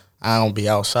I don't be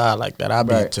outside like that. I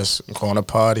be Right. just going to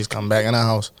parties, come back in the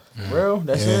house. Real?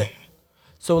 That's Yeah. it.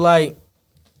 So like,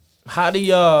 how do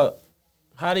y'all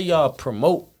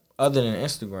promote other than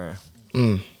Instagram?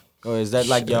 Or is that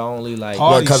like y'all only like?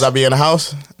 Hard. What? Because I be in the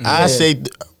house. I say,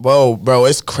 whoa, bro,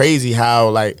 it's crazy how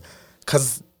like,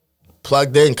 cause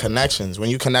plugged in connections. When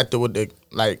you connected with the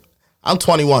like, I'm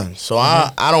 21, so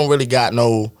I don't really got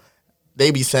no.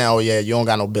 They be saying, oh yeah, you don't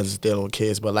got no business dealing with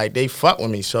kids, but like they fuck with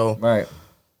me, so Right.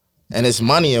 and it's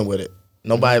money in with it.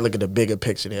 Nobody look at the bigger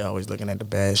picture. They always looking at the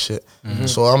bad shit.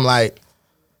 So I'm like,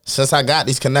 since I got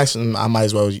these connections, I might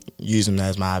as well use them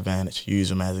as my advantage. Use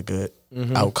them as a good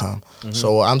outcome.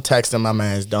 So I'm texting my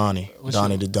man's Donnie.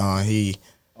 Donnie the Don. He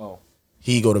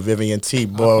go to Vivian T.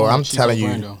 Boy, I'm telling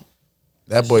you,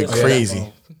 that boy Shit.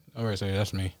 crazy. All right, so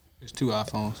that's me. It's 2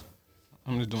 iPhones.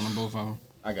 I'm just doing them both of them.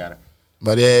 I got it.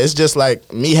 But yeah, it's just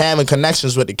like me having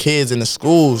connections with the kids in the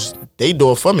schools. They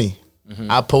do it for me.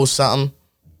 I post something,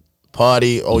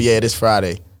 party. Oh yeah, this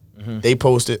Friday. They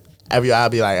post it. I'll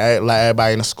be like, let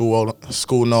everybody in the school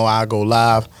know I go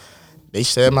live. They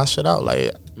share my shit out.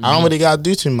 Like I don't really gotta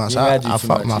do too much. You ain't gotta do I too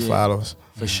fuck much, my yeah. followers.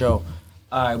 For sure.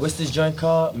 All right, what's this joint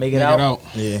called? Make it Make out. it out.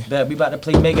 Yeah. Bet we about to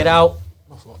play Make It Out.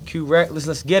 Q Reckless,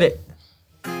 let's get it.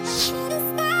 I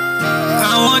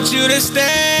want you to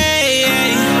stay.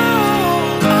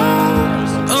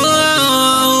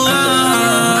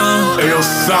 Hey, yo,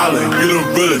 Solid, you the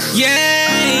realest. Yeah.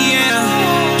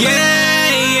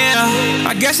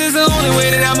 I guess it's the only way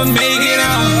that I'ma make it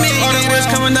out. All the words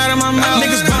coming out of my mouth.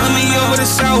 Niggas calling me over the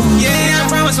south. Yeah, I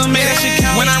promise I'll make that shit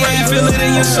count. When I rap, you feel it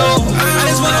in your soul. I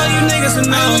just want all you niggas to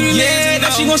know. Yeah, now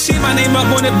she gon' see my name up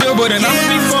on the billboard, and I'ma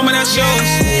be performing at shows.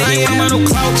 I ain't about no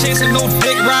clout chasing, no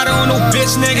dick rider on no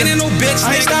bitch nigga. I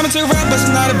ain't stopping to rap,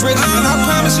 bustin' out of bridges, and I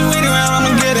promise you anywhere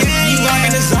I'ma get it. You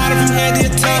rockin' this hard if you had the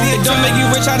top. It don't make you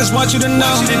rich, I just want you to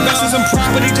know. Invest in some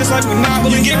property just like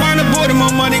Monopoly. Get round the board and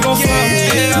more money gon' flow.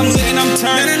 Yeah, I'm lit and I'm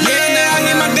turning. Yeah, I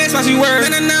hit my dance while she work.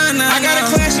 I got a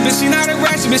classy, but she not a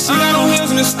ratchet, but she got on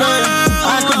heels in the skirt.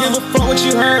 I could give a fuck what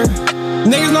you heard.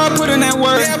 Niggas know I put in that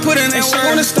work. Yeah, I put in that work. She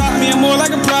wanna stop me, I'm more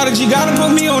like a prodigy. Gotta put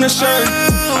me on a shirt.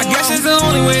 I guess it's the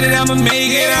only way that I'ma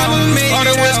make it out. All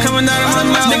the words coming out of my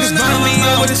mouth. Niggas blowing me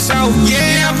over the south.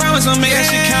 Yeah, I promise I'll make that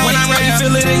shit count. When I rap, you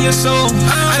feel it in your soul.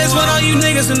 I just want all you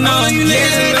niggas to know.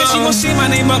 Yeah, that you gon' see my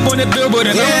name up on the billboard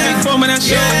and I'ma be forming that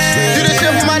show. Do this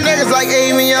shit for my niggas like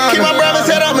Amion. Keep my brothers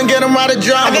head up and get them out of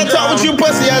drum. I can't talk with you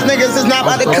pussy ass niggas, it's not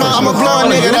about to come. I'm a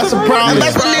blowing nigga, that's a problem.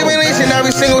 Best believe in each and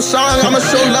every single song. I'ma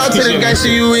show love to the gangsta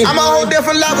you eat. I'm a whole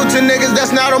different level to niggas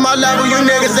that's not on my level. You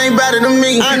niggas ain't better than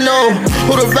me. I know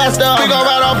who the best of. We gon'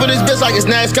 ride off with this bitch like it's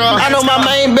NASCAR. I know my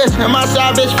main bitch and my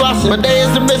side bitch fussing, but they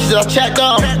is the bitches I checked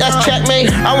off. That's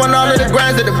checkmate. I want all of the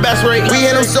grinds at the best rate. We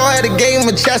hit them so at the game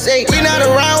with chest 8. We not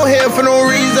around here for no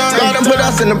reason. God done put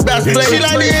us in the best place. She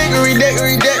like the hickory,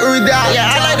 dickory, dickory, die.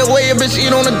 Yeah, I like the way your bitch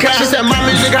eat on the couch. She said my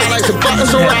music hot like the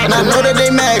buttons around. I know that they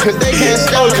mad cause they can't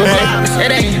stop us.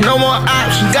 It ain't no more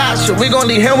options. Gotcha, we gon'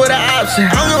 leave him with an option.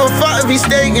 I don't give a fuck if he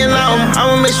staking out.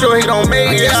 I'ma make sure he don't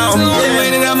make it out. This is the only way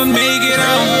that I'ma make it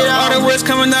out. All the words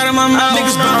coming out of my mouth.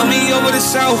 Niggas blowing me over the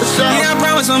south. Yeah, I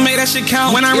promise I'll make that shit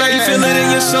count. When I rap, you feel it in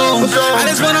your soul. I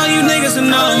just want all you niggas to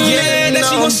know. Yeah, that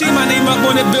you gon' see my name up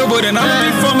on the billboard and I'ma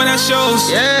be forming that shows.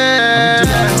 Yeah.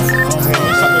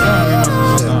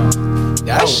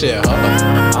 That shit, huh?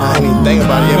 I didn't even think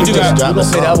about it. Yeah, we just dropped the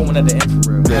Say that song. one at the end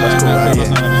for real. Yeah, that's cool. Right?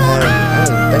 Yeah. I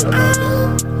didn't think about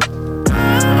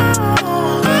that.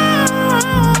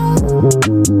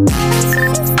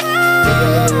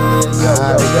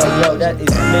 Yo, that is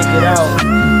make it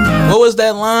out. What was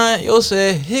that line? Yo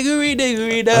said, hickory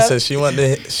dickory I dock. said she like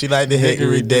the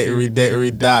hickory dickory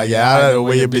dickory dot. Yeah, I like the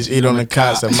way your bitch eat on the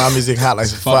cot. Said my music hot like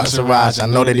some Fox Sriracha. I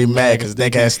know that they mad cause they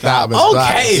can't stop us.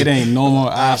 Okay. It ain't no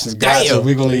more options. Gotcha. Damn.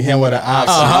 We gon' leave him with an option.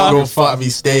 I don't give a fuck if he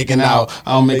staking out.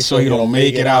 I'll make sure he don't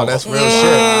make it out. That's real shit.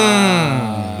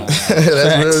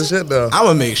 That's real shit though. I'm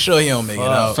gonna make sure he don't make it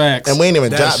out. Facts. And we ain't even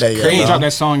dropped that They ain't yet. dropped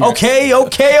that song yet.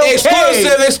 Okay.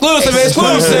 Exclusive. That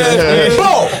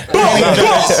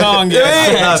song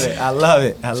yet. I love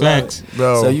it. Facts.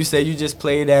 Bro. So you say you just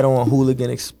played that on Hooligan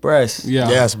Express. Yeah.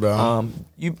 Yes, bro.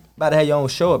 You about to have your own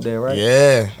show up there, right?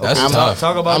 Yeah. That's I'm, tough.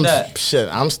 Talk about that. Shit,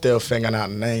 I'm still figuring out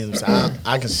names.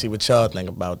 I can see what y'all think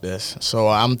about this. So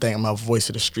I'm thinking about Voice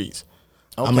of the Streets.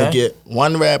 I'm gonna get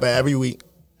one rapper every week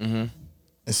and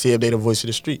see if they the voice of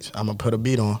the streets. I'm gonna put a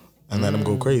beat on and let them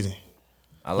go crazy.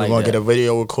 I We're like gonna that. get a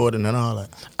video recording and all that.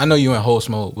 I know you in host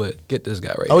mode, but get this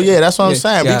guy right. Oh yeah, that's what I'm Yeah,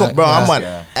 saying. yeah, Bro, I yeah. want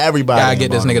everybody. Gotta get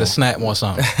this nigga to involved. snap on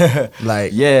something.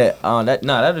 Like Yeah,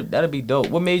 that'd be dope.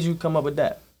 What made you come up with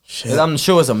that? Because I'm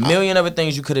sure it's a million other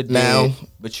things you could have Now- did,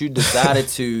 but you decided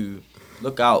to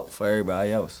look out for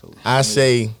everybody else. So I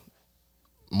say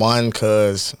one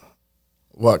cause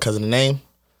of the name,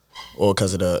 or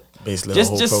cause of the basically the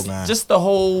whole program. just the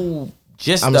whole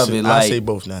gist I'm of say, it. I Like, say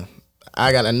both then.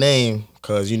 I got a name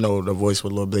cause you know the voice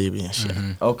with Lil Baby and shit.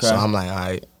 Okay. So I'm like, all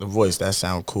right, the voice that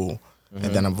sound cool,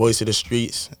 and then a voice of the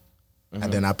streets,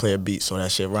 and then I play a beat so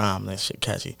that shit rhyme, that shit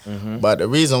catchy. But the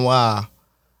reason why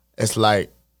it's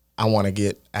like I want to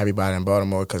get everybody in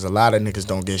Baltimore because a lot of niggas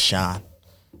don't get shine,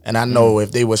 and I know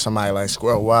if they was somebody like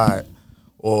Squirrel Wide,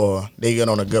 or they get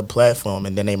on a good platform,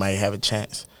 and then they might have a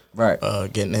chance right,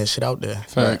 getting that shit out there.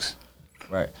 Facts.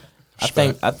 right. I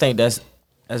think that's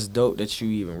dope that you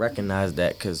even recognize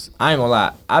that, because I ain't gonna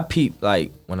lie, I peep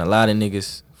like when a lot of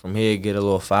niggas from here get a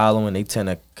little following, they tend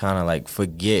to kind of like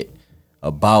forget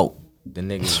about the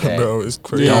niggas that Bro, it's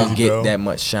crazy, don't get bro. that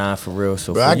much shine for real.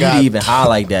 So Bro, for I you got- to even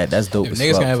highlight that, that's dope. If as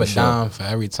niggas fuck, can have for a sure. dime for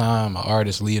every time an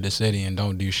artist leave the city and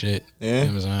don't do shit. Yeah. You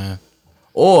know what I'm saying?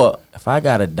 Or if I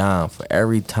got a dime for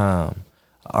every time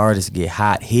an artist get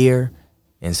hot here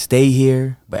and stay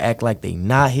here, but act like they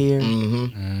not here,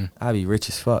 I'd be rich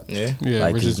as fuck. Yeah. Yeah,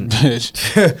 Like, rich as a cause-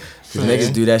 bitch. Cause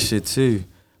niggas do that shit too.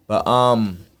 But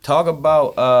talk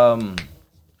about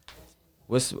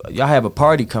y'all have a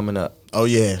party coming up. Oh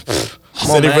yeah.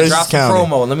 Come on, man, drop some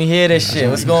promo. Let me hear this shit.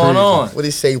 What's going on? What do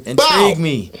you say? Intrigue Bow!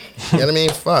 me. You know what I mean?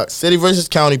 Fuck. City versus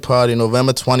County Party,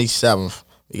 November 27th.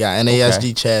 We got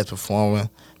NASD Chaz performing,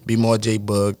 Be More J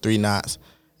Bug, 3 Knots.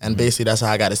 And basically that's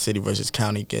how I got a City versus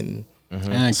County getting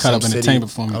And some cut up city-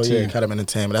 entertainment for me Oh too. yeah, Cut Up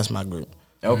Entertainment. That's my group.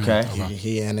 Okay.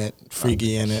 He in it,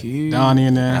 Freaky in it. Q. Donnie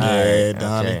in there. Yeah, Okay,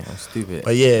 Donnie. I'm stupid.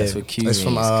 But yeah, that's what Q it's means.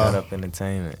 from, Cut up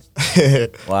entertainment.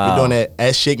 We're doing that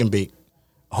at Shake and Bake.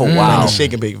 Oh Bring wow. the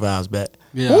Shake and Bake vibes back.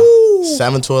 Yeah.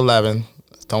 7 to 11.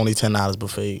 It's only $10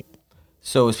 buffet.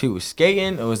 So is people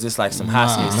skating, or is this like some high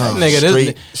skates? no. type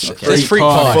Nigga, Straight- this freak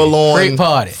party. party. Full on. Freak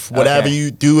party. Whatever Okay.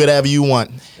 you do, whatever you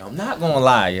want. Yo, I'm not gonna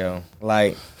lie, yo.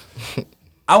 Like,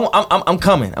 I'm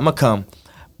coming. I'm gonna come.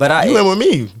 But You in with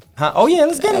me? Huh? Oh yeah,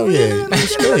 let's get Hell it. yeah.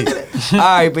 Let's get it. All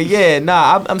right, but yeah,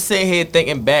 nah. I'm sitting here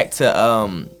thinking back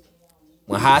to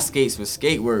when High Skates was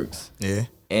Skateworks, Yeah.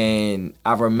 and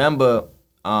I remember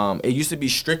it used to be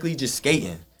strictly just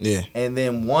skating. Yeah. And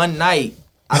then one night,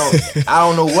 I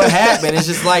don't know what happened. It's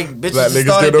just like bitches Like niggas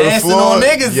started get on the dancing floor. on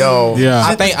niggas. Yo. Yeah.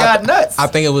 Shit just got nuts. I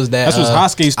think it was that. That's what's hot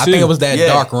skates, I think too. it was that Yeah.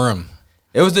 dark room.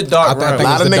 It was the dark room. I A think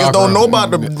lot of the niggas dark don't room. know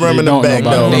about the rim in the don't know back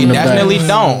about though. it. They in the definitely back.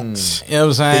 don't. You know what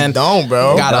I'm saying? They don't,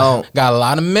 bro. Got a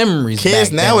lot of memories. Kids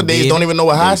back nowadays then, don't even know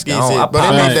what high skates is. I But popped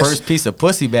they my made that first piece of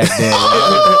pussy back then.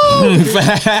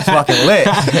 Fucking lit.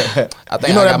 I think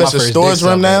You know I that got my bitch a first storage dick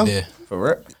room sucked now? right there. For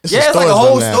real? It's a Yeah, it's like a storage whole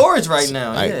room now. storage right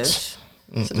now. Like, Yeah,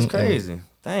 shit is crazy.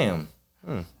 Damn.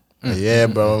 Yeah,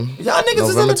 bro. Y'all niggas is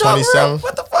in November the dark room. 27th.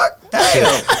 What the fuck?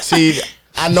 Damn. See,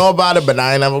 I know about it, but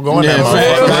I ain't never going Yeah, there. fact.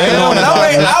 motherfucker. I ain't No, going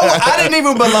there. I didn't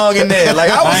even belong in there. Like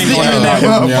I was I ain't sitting going in that there.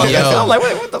 motherfucker. Yo. I'm like,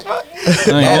 wait, what the fuck? I ain't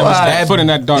never Alright. foot in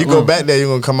that dark You room. go back there, you're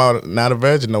gonna come out not a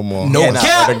virgin no more. No Yeah, nah.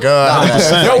 cap. Swear to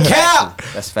God. No cap.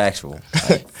 That's factual.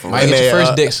 Might get your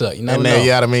first dick sucked. You never And know. then you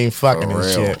gotta mean fucking and real.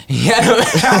 shit. You know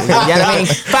what I mean?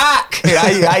 Fuck.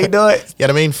 How you do it? You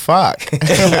gotta mean fuck.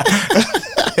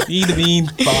 Eat the bean.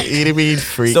 Fuck. Eat mean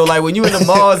freak. So like when you in the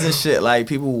malls and shit, like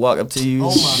people walk up to you.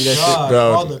 Oh do my that shit. God.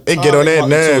 all Bro, the it get on their Walk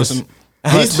to us nerves.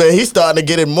 and- He's starting to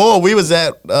get it more. We was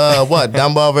at what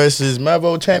Dunbar versus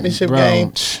Mervo championship Bro.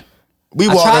 game. We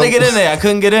I walked tried to up- get in there. I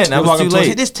couldn't get in. I We was walk too up to us, late.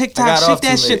 "Hey, this I TikTok, got shake off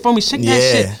that too shit late. for me, shake that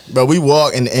shit. Yeah, bro. We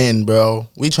walking in, bro.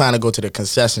 We trying to go to the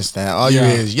concession stand. All you Yeah.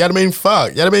 hear is, you gotta mean fuck.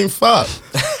 You gotta mean fuck.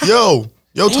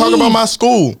 Yo, talk about my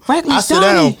school. Frankly, I sit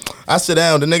Sonny.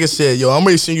 down. The nigga said, yo, I'm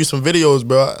ready to send you some videos,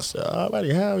 bro. I said,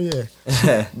 alrighty, hell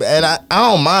yeah. And I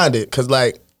don't mind it, cause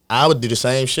like I would do the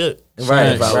same shit.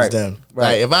 Right, if I was right, them. right.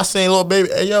 Like if I seen little baby,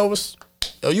 hey yo,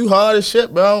 you hard as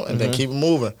shit, bro, and then keep it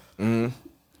moving.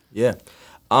 Yeah.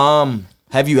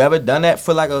 Have you ever done that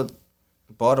for like a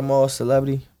Baltimore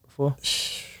celebrity before?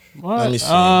 What? Let me see.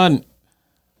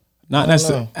 Not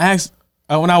necessarily.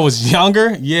 When I was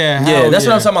younger, yeah. Yeah, hell that's what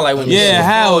yeah. I'm talking about. Like when Yeah,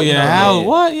 hell yeah, hell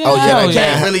what? Yeah, Oh yeah, hell like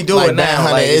yeah. can't really do like it now. Bad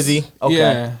Hunter Like, Izzy, Okay.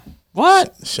 Yeah.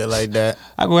 What? shit like that.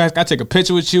 I take a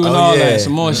picture with you and Oh, all yeah. that,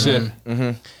 some more shit.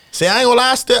 See, I ain't gonna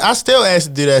lie, I still ask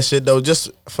to do that shit though, just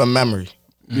for memory.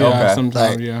 Yeah, Okay.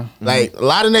 sometimes, Like, yeah. like a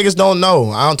lot of niggas don't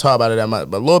know. I don't talk about it that much,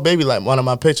 but Lil Baby like one of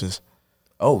my pictures.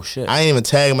 Oh shit. I ain't even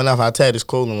tag him enough. I tagged his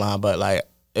clothing line, but like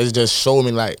it's just showed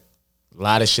me like a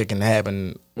lot of shit can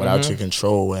happen without your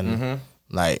control, and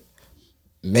like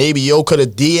maybe yo could have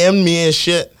DM'd me and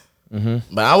shit.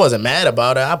 But I wasn't mad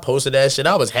about it. I posted that shit.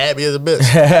 I was happy as a bitch.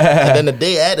 And then the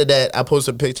day after that, I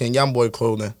posted a picture in YoungBoy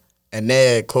clothing, and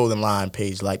their clothing line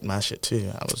page liked my shit too.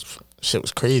 Shit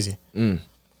was crazy.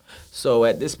 So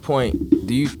at this point,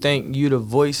 do you think you the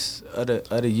voice of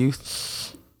the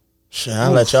youth? Shit,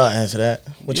 I'll let y'all answer that.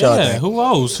 What y'all Yeah, think? who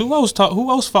else? Who else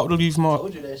fought with the youth more?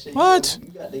 What?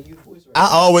 I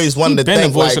always wanted to been the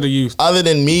think voice like, of the youth. other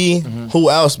than me, who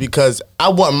else? Because I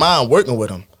wouldn't mind working with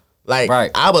them. Like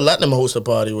Right. I would let them host a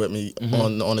party with me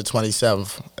on the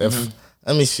 27th. If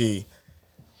let me see,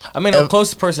 I mean, the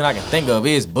closest person I can think of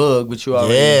is Bug, but you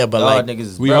already Yeah, but y'all like, niggas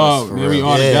is We brothers all, for we real.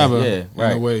 all Yeah, together. yeah, In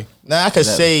right. a way. now I could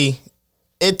say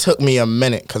it took me a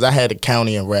minute because I had the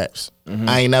county and raps.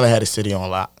 I ain't never had a city on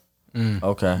lock,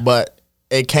 Okay. but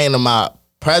it came to my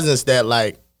presence that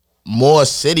like more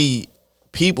city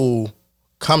people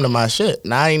come to my shit.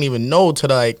 And I ain't even know till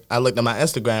like I looked at my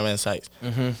Instagram insights.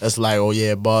 It's like, oh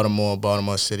yeah, Baltimore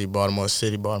City.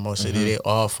 They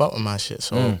all fuck with my shit.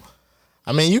 So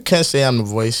I mean, you can say I'm the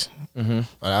voice,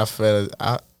 but I feel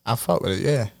I fuck with it.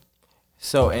 Yeah.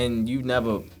 So and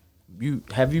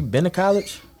have you been to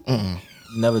college?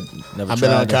 Never. I've been tried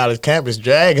on that? college campus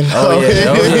dragging. Oh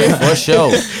yeah,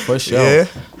 for sure. Yeah.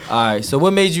 All right. So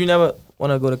what made you never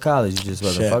want to go to college? You just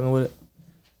wasn't Shit. fucking with it.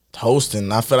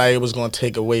 Hosting. I feel like it was gonna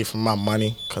take away from my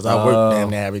money because I work damn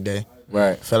near every day.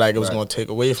 Right. I feel like it was gonna take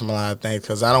away from a lot of things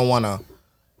because I don't wanna.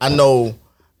 I know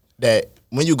that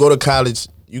when you go to college,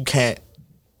 you can't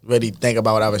really think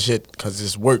about other shit because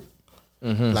it's work.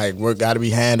 Like work got to be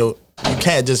handled. You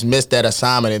can't just miss that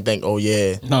assignment and think, oh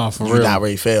yeah, No, for you real. not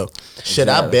ready fail. Shit,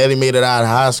 I barely made it out of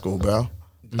high school, bro.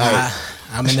 Like,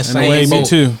 I'm in the In a same way, me boat.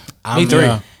 too. I'm, Me three.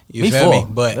 Yeah. You Me feel four.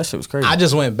 me? But That shit was crazy. I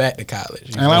just went back to college.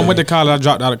 You And when I feel went me? to college, I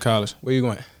dropped out of college. Where you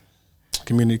going?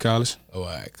 Community college. Oh, all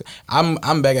right.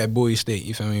 I'm back at Bowie State.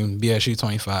 You feel me? BSU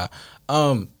 25.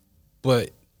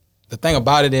 But the thing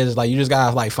about it is like you just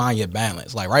gotta like find your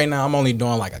balance. Like right now, I'm only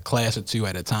doing like a class or two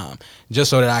at a time, just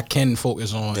so that I can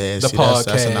focus on Yeah, the see, podcast.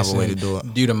 that's another way to and do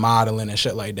it. Do the modeling and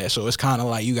shit like that. So it's kind of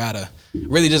like you gotta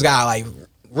like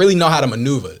really know how to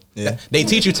maneuver. Yeah. They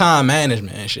teach you time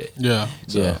management and shit. Yeah.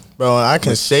 yeah. bro, I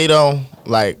can say though,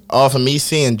 like off of me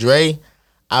seeing Dre,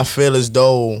 I feel as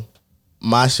though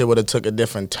my shit would have took a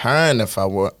different turn if I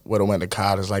would have went to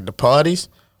college. Like the parties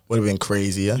would have been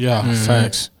crazier. Yeah,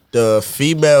 facts. The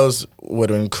females would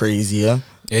have been crazier.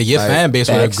 Yeah, your Like, fan base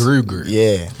would have facts. grew.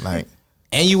 Yeah, like,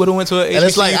 And you would have went to an and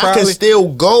it's like I can still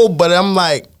go, but I'm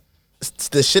like,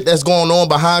 the shit that's going on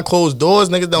behind closed doors,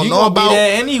 niggas don't You know gonna about. be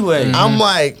there anyway. I'm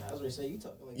like,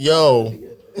 yo,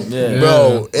 Yeah.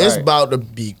 bro, it's Right. about to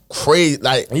be crazy.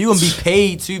 Like, And you gonna be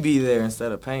paid to be there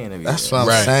instead of paying to be that's there. what I'm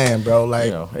Right. saying, bro. Like,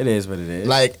 You know, it is what it is.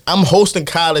 like I'm hosting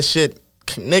college shit.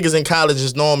 Niggas in college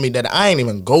just knowing me that I ain't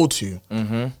even go to.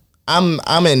 Mm-hmm.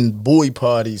 I'm in Bowie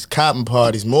parties, Cotton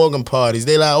parties, Morgan parties.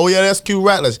 They like, oh yeah, that's Q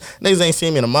Rattlers. Niggas ain't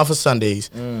seen me in a month of Sundays.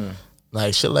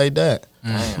 Like shit like that.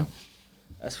 Damn.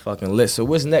 That's fucking lit. So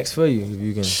what's next for you? If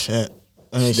you can, Shit.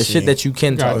 Let me the see. shit that you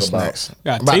can talk What's about. next?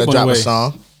 Got I'm about tape to on drop the a way.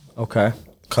 song Okay.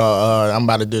 called I'm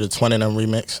about to do the Twin and them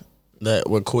remix that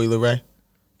with Coily Ray.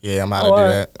 Yeah, I'm about to do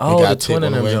alright. that. Oh, we the got tape twin on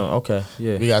and the them way. joint. Okay.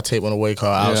 Yeah. We got tape on the way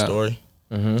called Our Yeah. Story.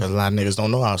 Because a lot of niggas don't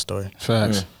know Our Story.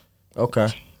 Facts. Okay.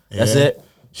 That's Yeah. it.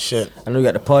 Shit. I know you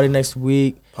got the party next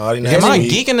week. Party next Am I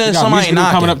week. geeking or You got somebody music video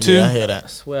knocking? coming up too Yeah, I hear I that.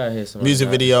 swear I hear something. Music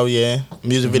video, yeah.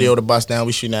 Music video to Bust Down.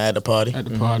 We shooting that at the party. at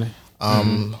the party.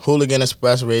 Hooligan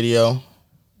Express Radio.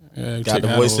 Yeah, Got check the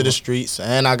that Voice out. of the Streets.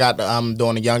 And I'm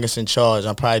doing the Youngest in Charge.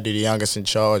 I'll probably do the Youngest in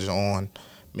Charge on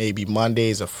maybe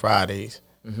Mondays or Fridays.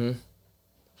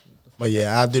 But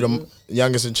yeah, I'll do the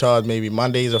Youngest in Charge maybe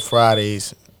Mondays or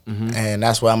Fridays. And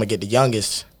that's where I'm going to get the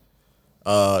youngest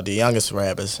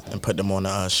rappers and put them on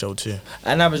the show too.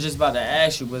 And I was just about to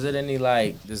ask you, was it any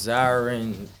like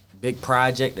desiring big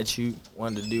project that you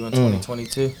wanted to do in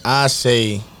 2022? I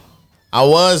say I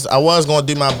was gonna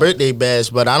do my birthday bash,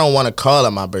 but I don't want to call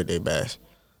it my birthday bash.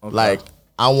 Like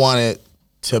I want it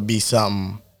to be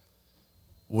something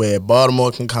where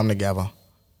Baltimore can come together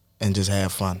and just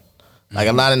have fun. Like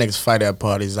a lot of niggas fight at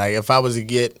parties. Like if I was to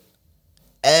get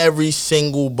every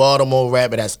single Baltimore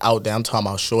rapper that's out there, I'm talking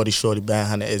about Shorty, Band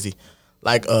Hunter, Izzy,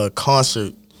 like a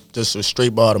concert just with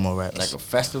straight Baltimore rappers. Like a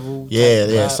festival? Yeah,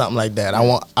 type yeah, vibe? something like that.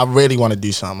 I really want to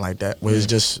do something like that where it's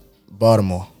just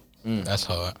Baltimore. That's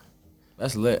hard.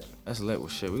 That's lit. That's lit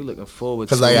with shit. We looking forward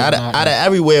to Cause like it. out of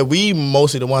everywhere, we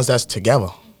mostly the ones that's together.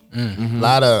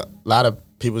 A lot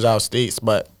of people's out states,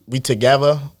 but we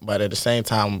together. But at the same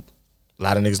time, a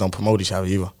lot of niggas don't promote each other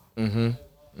either.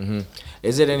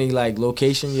 Is it any like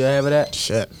location you have it at?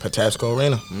 Shit, Patapsco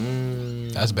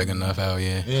Arena. That's big enough. Hell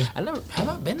yeah. Have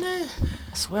I been there?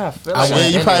 I swear I feel Yeah,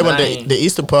 like you probably went to the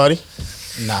Easter party.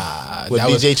 Nah. With that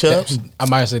DJ was, Chubbs? I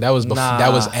might say that was before. Nah.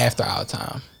 That was after our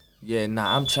time. Yeah,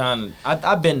 nah, I'm trying to.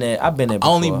 I've been there. I've been there I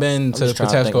before. only been I'm to just trying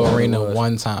think Patapsco what it Arena was.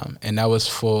 one time, and that was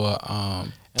for.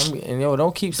 And yo,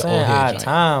 don't keep saying old head our joint.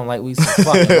 time like we some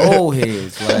fucking old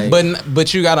heads. Like,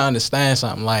 But you gotta understand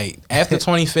something. Like after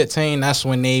 2015, that's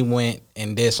when they went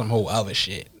and did some whole other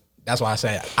shit. That's why I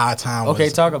said our time. okay,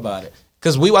 was, talk about it.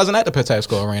 Because we wasn't at the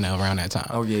Patapsco Arena around that time.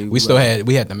 Oh, yeah, we still right.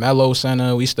 had the Mello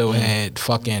Center. We still had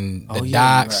fucking the Oh,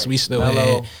 yeah, docks. right. We still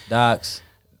Mellow, had Docks.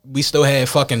 we still had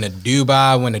fucking the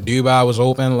Dubai when the Dubai was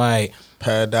open. Like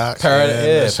Paradox. Paradox. that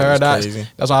Yeah, shit was Paradox. crazy.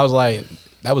 That's why I was like,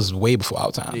 that was way before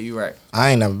our Yeah, time. you right.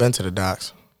 I ain't never been to the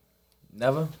docks.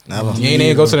 Never. Never. You ain't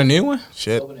even go to the new one?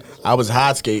 Shit. I was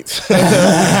hot skates. So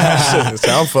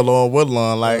I'm full on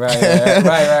Woodlawn. Like,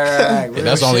 Right. Real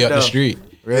That's only shit, up the though. street.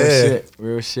 Real Yeah. shit.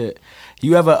 Real shit.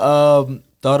 You ever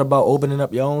thought about opening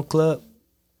up your own club?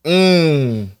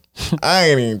 I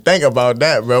ain't even think about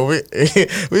that, bro.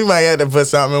 We might have to put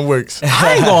something in works.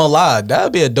 I ain't gonna lie,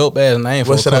 that'd be a dope ass name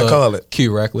for What a should I club. call it?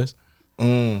 Q Reckless.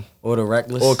 Or the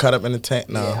Reckless? Or Cut Up Entertainment.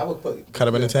 No. Cut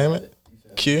Up Entertainment?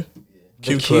 Q?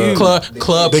 Q Q. Club.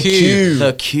 Club The Q. Q.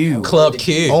 The Q. Club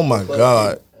Q. Oh my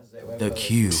God. The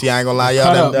Q. See, I ain't gonna lie,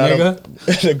 y'all. Cut up,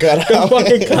 The cut up.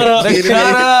 Fucking cut up. The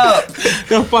cut up.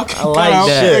 The fucking I like cut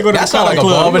that. Up. Go to That the sound cut like up a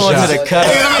club. barbershop. Going to the cut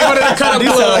up. Go to the cut up You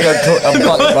sound club. like a fucking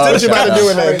What you about to barbershop. do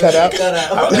in there? Cut up.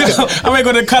 I'm gonna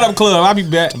go to the cut up club. I'll be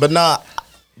back. But nah,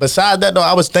 besides that though,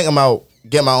 I was thinking about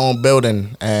getting my own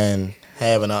building and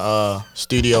having a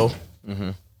studio,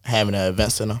 having an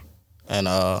event center, and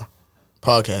a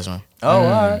podcast room. Oh, all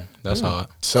right. That's hard.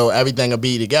 So everything will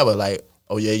be together. Like,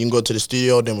 oh yeah, you can go to the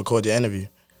studio, then record your interview.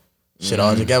 Shit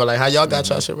all together. Like how y'all got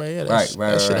y'all shit right here. That's,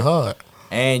 Right, that shit right. hard.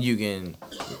 And you can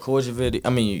record your video. I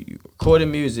mean, you record the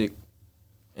music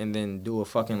and then do a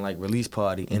fucking like release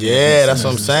party. in the Yeah, event that's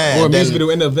center. what I'm saying. Or a Then- music video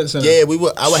in the event center. Yeah,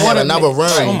 I would have another room.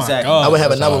 Right, my exactly. God. I would have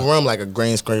That's another hard. room, like a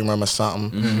green screen room or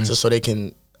something, just so they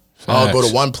can all go Facts.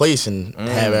 to one place and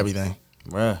have everything.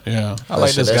 Bruh. Yeah. I That like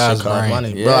shit- this that guy's shit cost brain.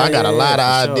 money. Yeah, Bro, I got a yeah, lot for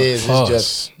of sure. ideas. Pause.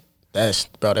 It's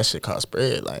just that shit cost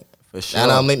bread. Like For sure.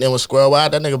 and I'm linking with Square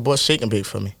Wide. That nigga bought Shake and Bake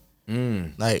for me.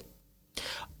 Like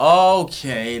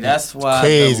Okay, that's why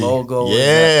Crazy. the logo.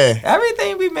 Yeah.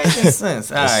 Everything be making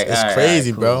sense. All right, It's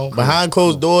crazy, cool, bro. cool. Behind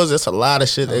closed doors, it's a lot of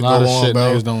shit that go lot of on, shit bro.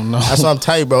 niggas don't know. That's what I'm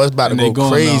telling you, bro. It's about to And they go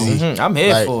gonna crazy. know. I'm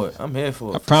here Like- for it. I'm here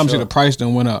for it. I promise you the price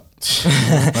done went up.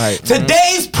 Like,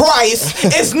 Today's price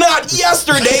is not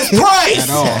yesterday's price. At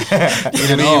all.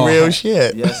 At be all. real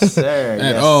shit. Yes, sir. At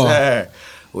Yes, all. sir.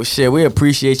 Well, shit, we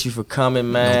appreciate you for coming,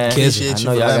 man. Appreciate I you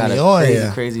know for y'all letting got me a on crazy,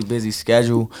 here. crazy busy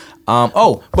schedule.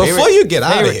 Before you get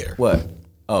outta favorite- here. What?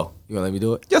 Oh, you gonna let me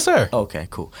do it? Yes, sir. Okay,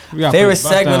 cool. We gotta Favorite put it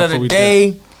back segment down of the before we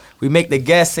day. We make the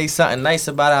guests say something nice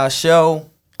about our show.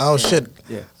 oh shit.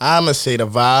 Yeah. I'ma say the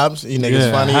vibes. You niggas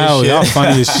Yeah, funny hell, as y'all shit.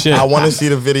 funny as shit. I want to see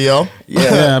the video.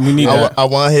 Yeah, we need that. I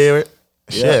want to hear it.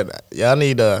 Yeah. Shit, y'all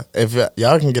need if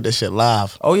y'all can get this shit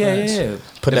live. Oh yeah.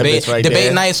 Put that Debate, bitch right debate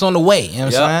there. nights on the way. You know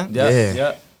what I'm saying? Yeah.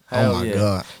 Yeah. Oh my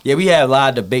God. Yeah, we have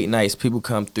live debate nights. People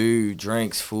come through,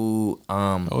 drinks, food.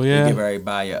 Oh, yeah? We give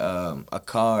everybody a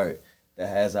card that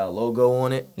has our logo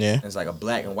on it. Yeah. And it's like a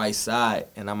black and white side,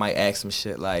 and I might ask some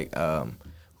shit like,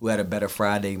 who had a better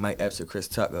Friday? Mike Epps or Chris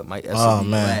Tucker? Mike Epps Oh, be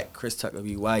man. black, Chris Tucker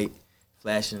be white,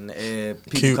 flashing in the air.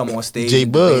 People Cute. come on stage, J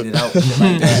and Bug. debate it out, shit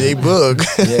like that. J Bug.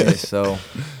 Yeah, so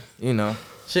you know,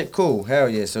 shit, cool, hell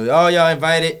yeah. So all y'all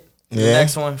invited. The Yeah.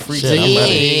 next one, free Shit, I'm tea,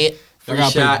 ready. I free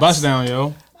gotta put the shots. bus down,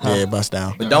 yo. Yeah, bust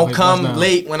down. But don't Bust come down.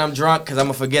 late when I'm drunk, cause I'm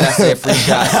gonna forget I said free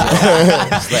shots. So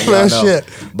just let y'all Real know. shit.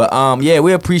 But yeah,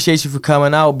 we appreciate you for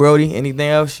coming out, Brody. Anything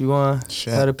else you want to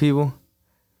Shit. tell the people?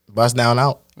 Bust down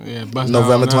out. Yeah, bust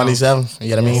November down now. 27th. You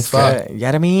know what I mean? Fuck. Okay. You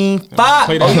gotta mean five.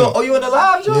 Play Oh, that. you in the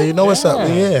live, Joe? Yeah, you know what's up.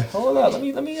 Yeah. Hold up, let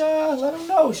me let them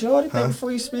know, shorty. Think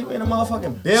before you speak in the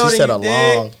motherfucking building. She said you a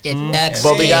dig? long.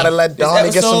 But we gotta let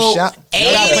Donnie get some episode- shot.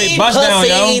 You gotta play bust down,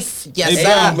 yo. Yes, Hey,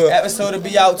 sir. bro. Episode will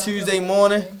be out Tuesday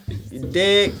morning. You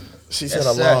dig? She said Yes,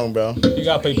 a sir. long, bro. You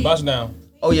gotta play bust down.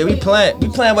 Oh yeah, we playing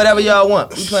whatever y'all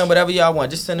want. We playing whatever y'all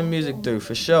want. Just send the music through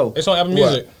for sure. It's on Apple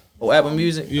Music. Oh, Apple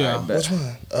Music. Yeah. All right, bet. Which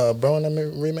one? Bro in that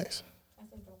remix?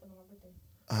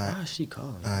 Ah, she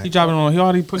calling. He dropping on. He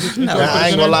already put it. Nah, I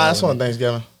ain't gonna lie, it's on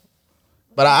Thanksgiving.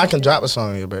 But I can drop a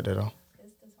song on your birthday though.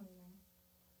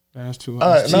 That's too All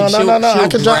right, hard. no. I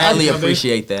can drop. Gladly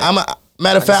appreciate that.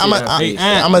 Matter of fact, I I'm see a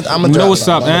that. I'm a You drop know what's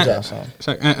something. up, I'ma Ant? drop something.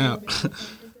 Check Ant out.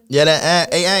 Yeah, that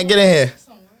Ant. Hey, Ant, get in here.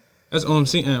 That's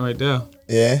OMC Ant right there.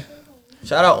 Yeah.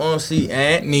 Shout out OMC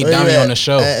Ant. Need Where you Donnie at? on the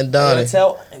show. Ant and Donnie.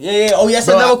 Yeah. Oh, yes,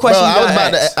 Bro, another question. bro, you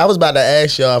gotta ask. I was about to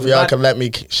ask y'all if y'all about- could let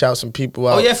me shout some people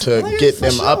out yeah, to nigga, get for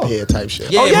them sure. up here type shit.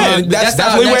 Oh, yeah, but that's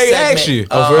our definitely next where he segment. asked you.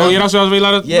 Oh yeah, that's what I was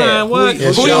really like. Yeah. Man, what?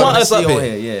 Yeah, Who you sure. want us up See on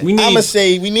here? Yeah. We need. I'ma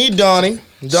say we need Donnie.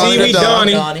 Donnie See, we the Don.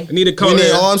 Donnie. We need a We code.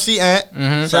 need OMC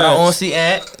Ant. Shout out OMC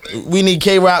Ant. We need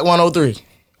K Rock 103.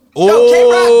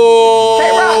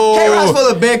 K-Rock's full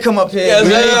of big come up here. We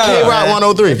need K Rock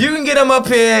 103. If you can get him up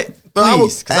here, Bro, I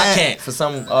please, because I and- can't for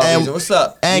some and- reason. What's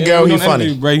up? And girl, he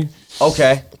funny. Ray.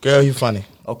 Okay. Girl, he funny.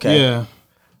 Okay. Yeah.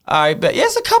 All right, but yeah,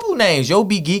 it's a couple names. Yo,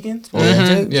 be geeking.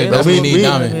 Yeah, But definitely need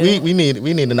Donnie. we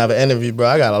need another interview, bro.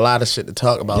 I got a lot of shit to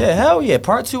talk about. Yeah, hell yeah.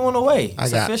 Part 2 on the way. I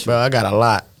It's got, official. bro. I got a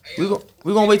lot. We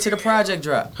gonna wait till the project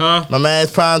drop. Huh? My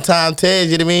man's Primetime Tej,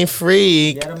 you know what I mean?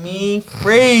 Freak. You know what I mean?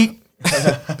 Freak.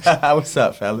 What's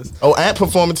up, fellas? Oh, Ant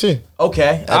performing too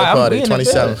Okay. at the party,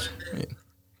 27th.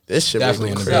 This shit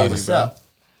Definitely was in the crazy, What's bro.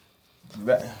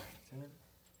 up?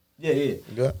 Yeah.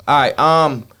 Good? All right.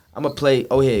 I'm gonna play.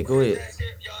 Oh, yeah. Go ahead.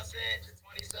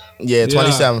 Yeah,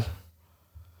 27th.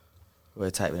 Go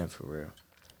ahead, type it in for real.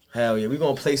 Hell yeah. We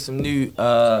gonna play some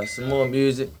some more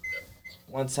music.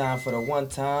 One time for the one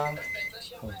time.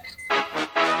 Hold up.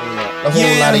 A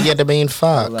whole lot of yet to being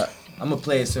fucked. Hold up. I'm gonna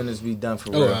play as soon as we done for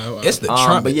Oh, real. It's the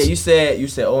trumpets. But yeah, you said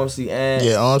OMC and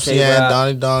Yeah, OMC K-Rock. Ant,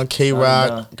 Donnie Don, K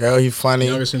Rock. Girl, he funny.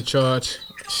 Youngest in charge.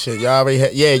 Shit, y'all already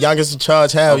had. Yeah, youngest in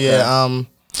charge. Hell Okay. yeah.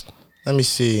 Let me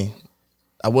see.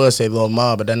 I would say Lil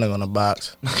Ma, but that nigga on the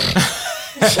box.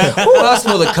 Who else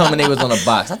supposed to come and they was on the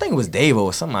box? I think it was Davo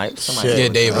or somebody. Shit. Yeah,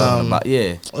 Davo. On the box.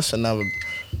 Yeah. What's another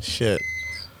shit?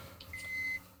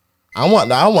 I want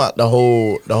the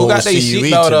whole got they CUE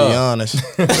seatbelt to be up? honest.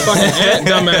 Fucking Ant,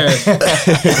 dumbass.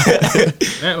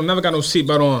 Ant never got no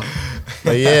seatbelt on.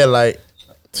 But yeah, like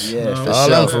Yeah, for all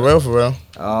them for real.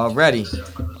 Already.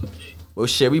 Well,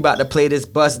 shit, we about to play this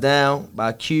Bust Down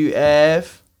by Q Ave,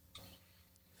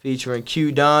 featuring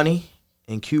Q Donnie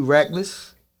and Q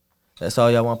Reckless. That's all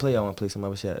y'all want to play? Y'all want to play some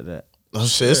other shit after that? Oh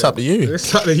shit, it's up to you.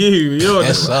 It's up to you. Yo,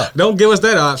 That's up. don't give us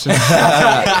that option. All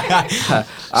right,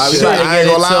 we Shit, about to I ain't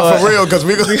get gonna lie into for it. real, cause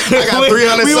I got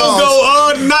 300 we songs. gonna go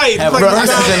all night. Have Fuck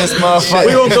breakfast around. in this motherfucker.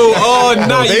 We gonna go all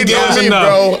night. They You do guys me,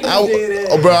 enough. bro.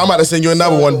 Bro, I'm about to send you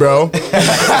another one, bro.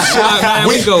 Man,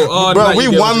 we go all Bro, night. we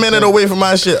You give 1 us minute a- away from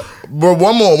my shit. Bro,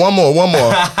 one more.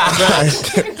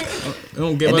 Let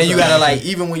Don't give And us then you that. gotta like,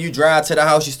 even when you drive to the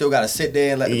house, you still gotta sit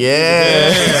there and let the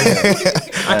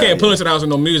I can't pull into the house with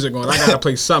no music on. I gotta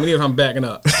play something, even if I'm backing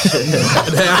up.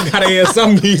 I gotta hear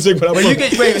some music, but you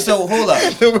get wait, so hold up.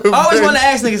 I always want to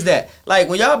ask niggas that. Like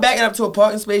when y'all backing up to a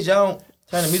parking space, y'all don't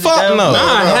turn the music down. No.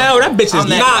 Nah, hell, that bitch is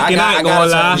knocking. I ain't gonna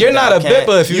lie. You're not a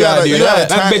bipper if you gotta do that.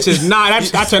 That bitch is not.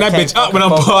 I turn that bitch up when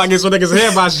I'm parking so niggas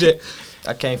hear my shit.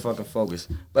 I can't fucking focus.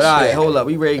 But all right, hold up.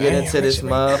 We ready to get into this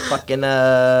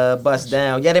motherfucking bust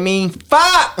down. Yeah, I mean,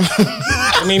 fuck.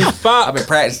 I've been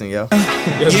practicing, yo.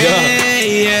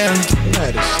 Yeah.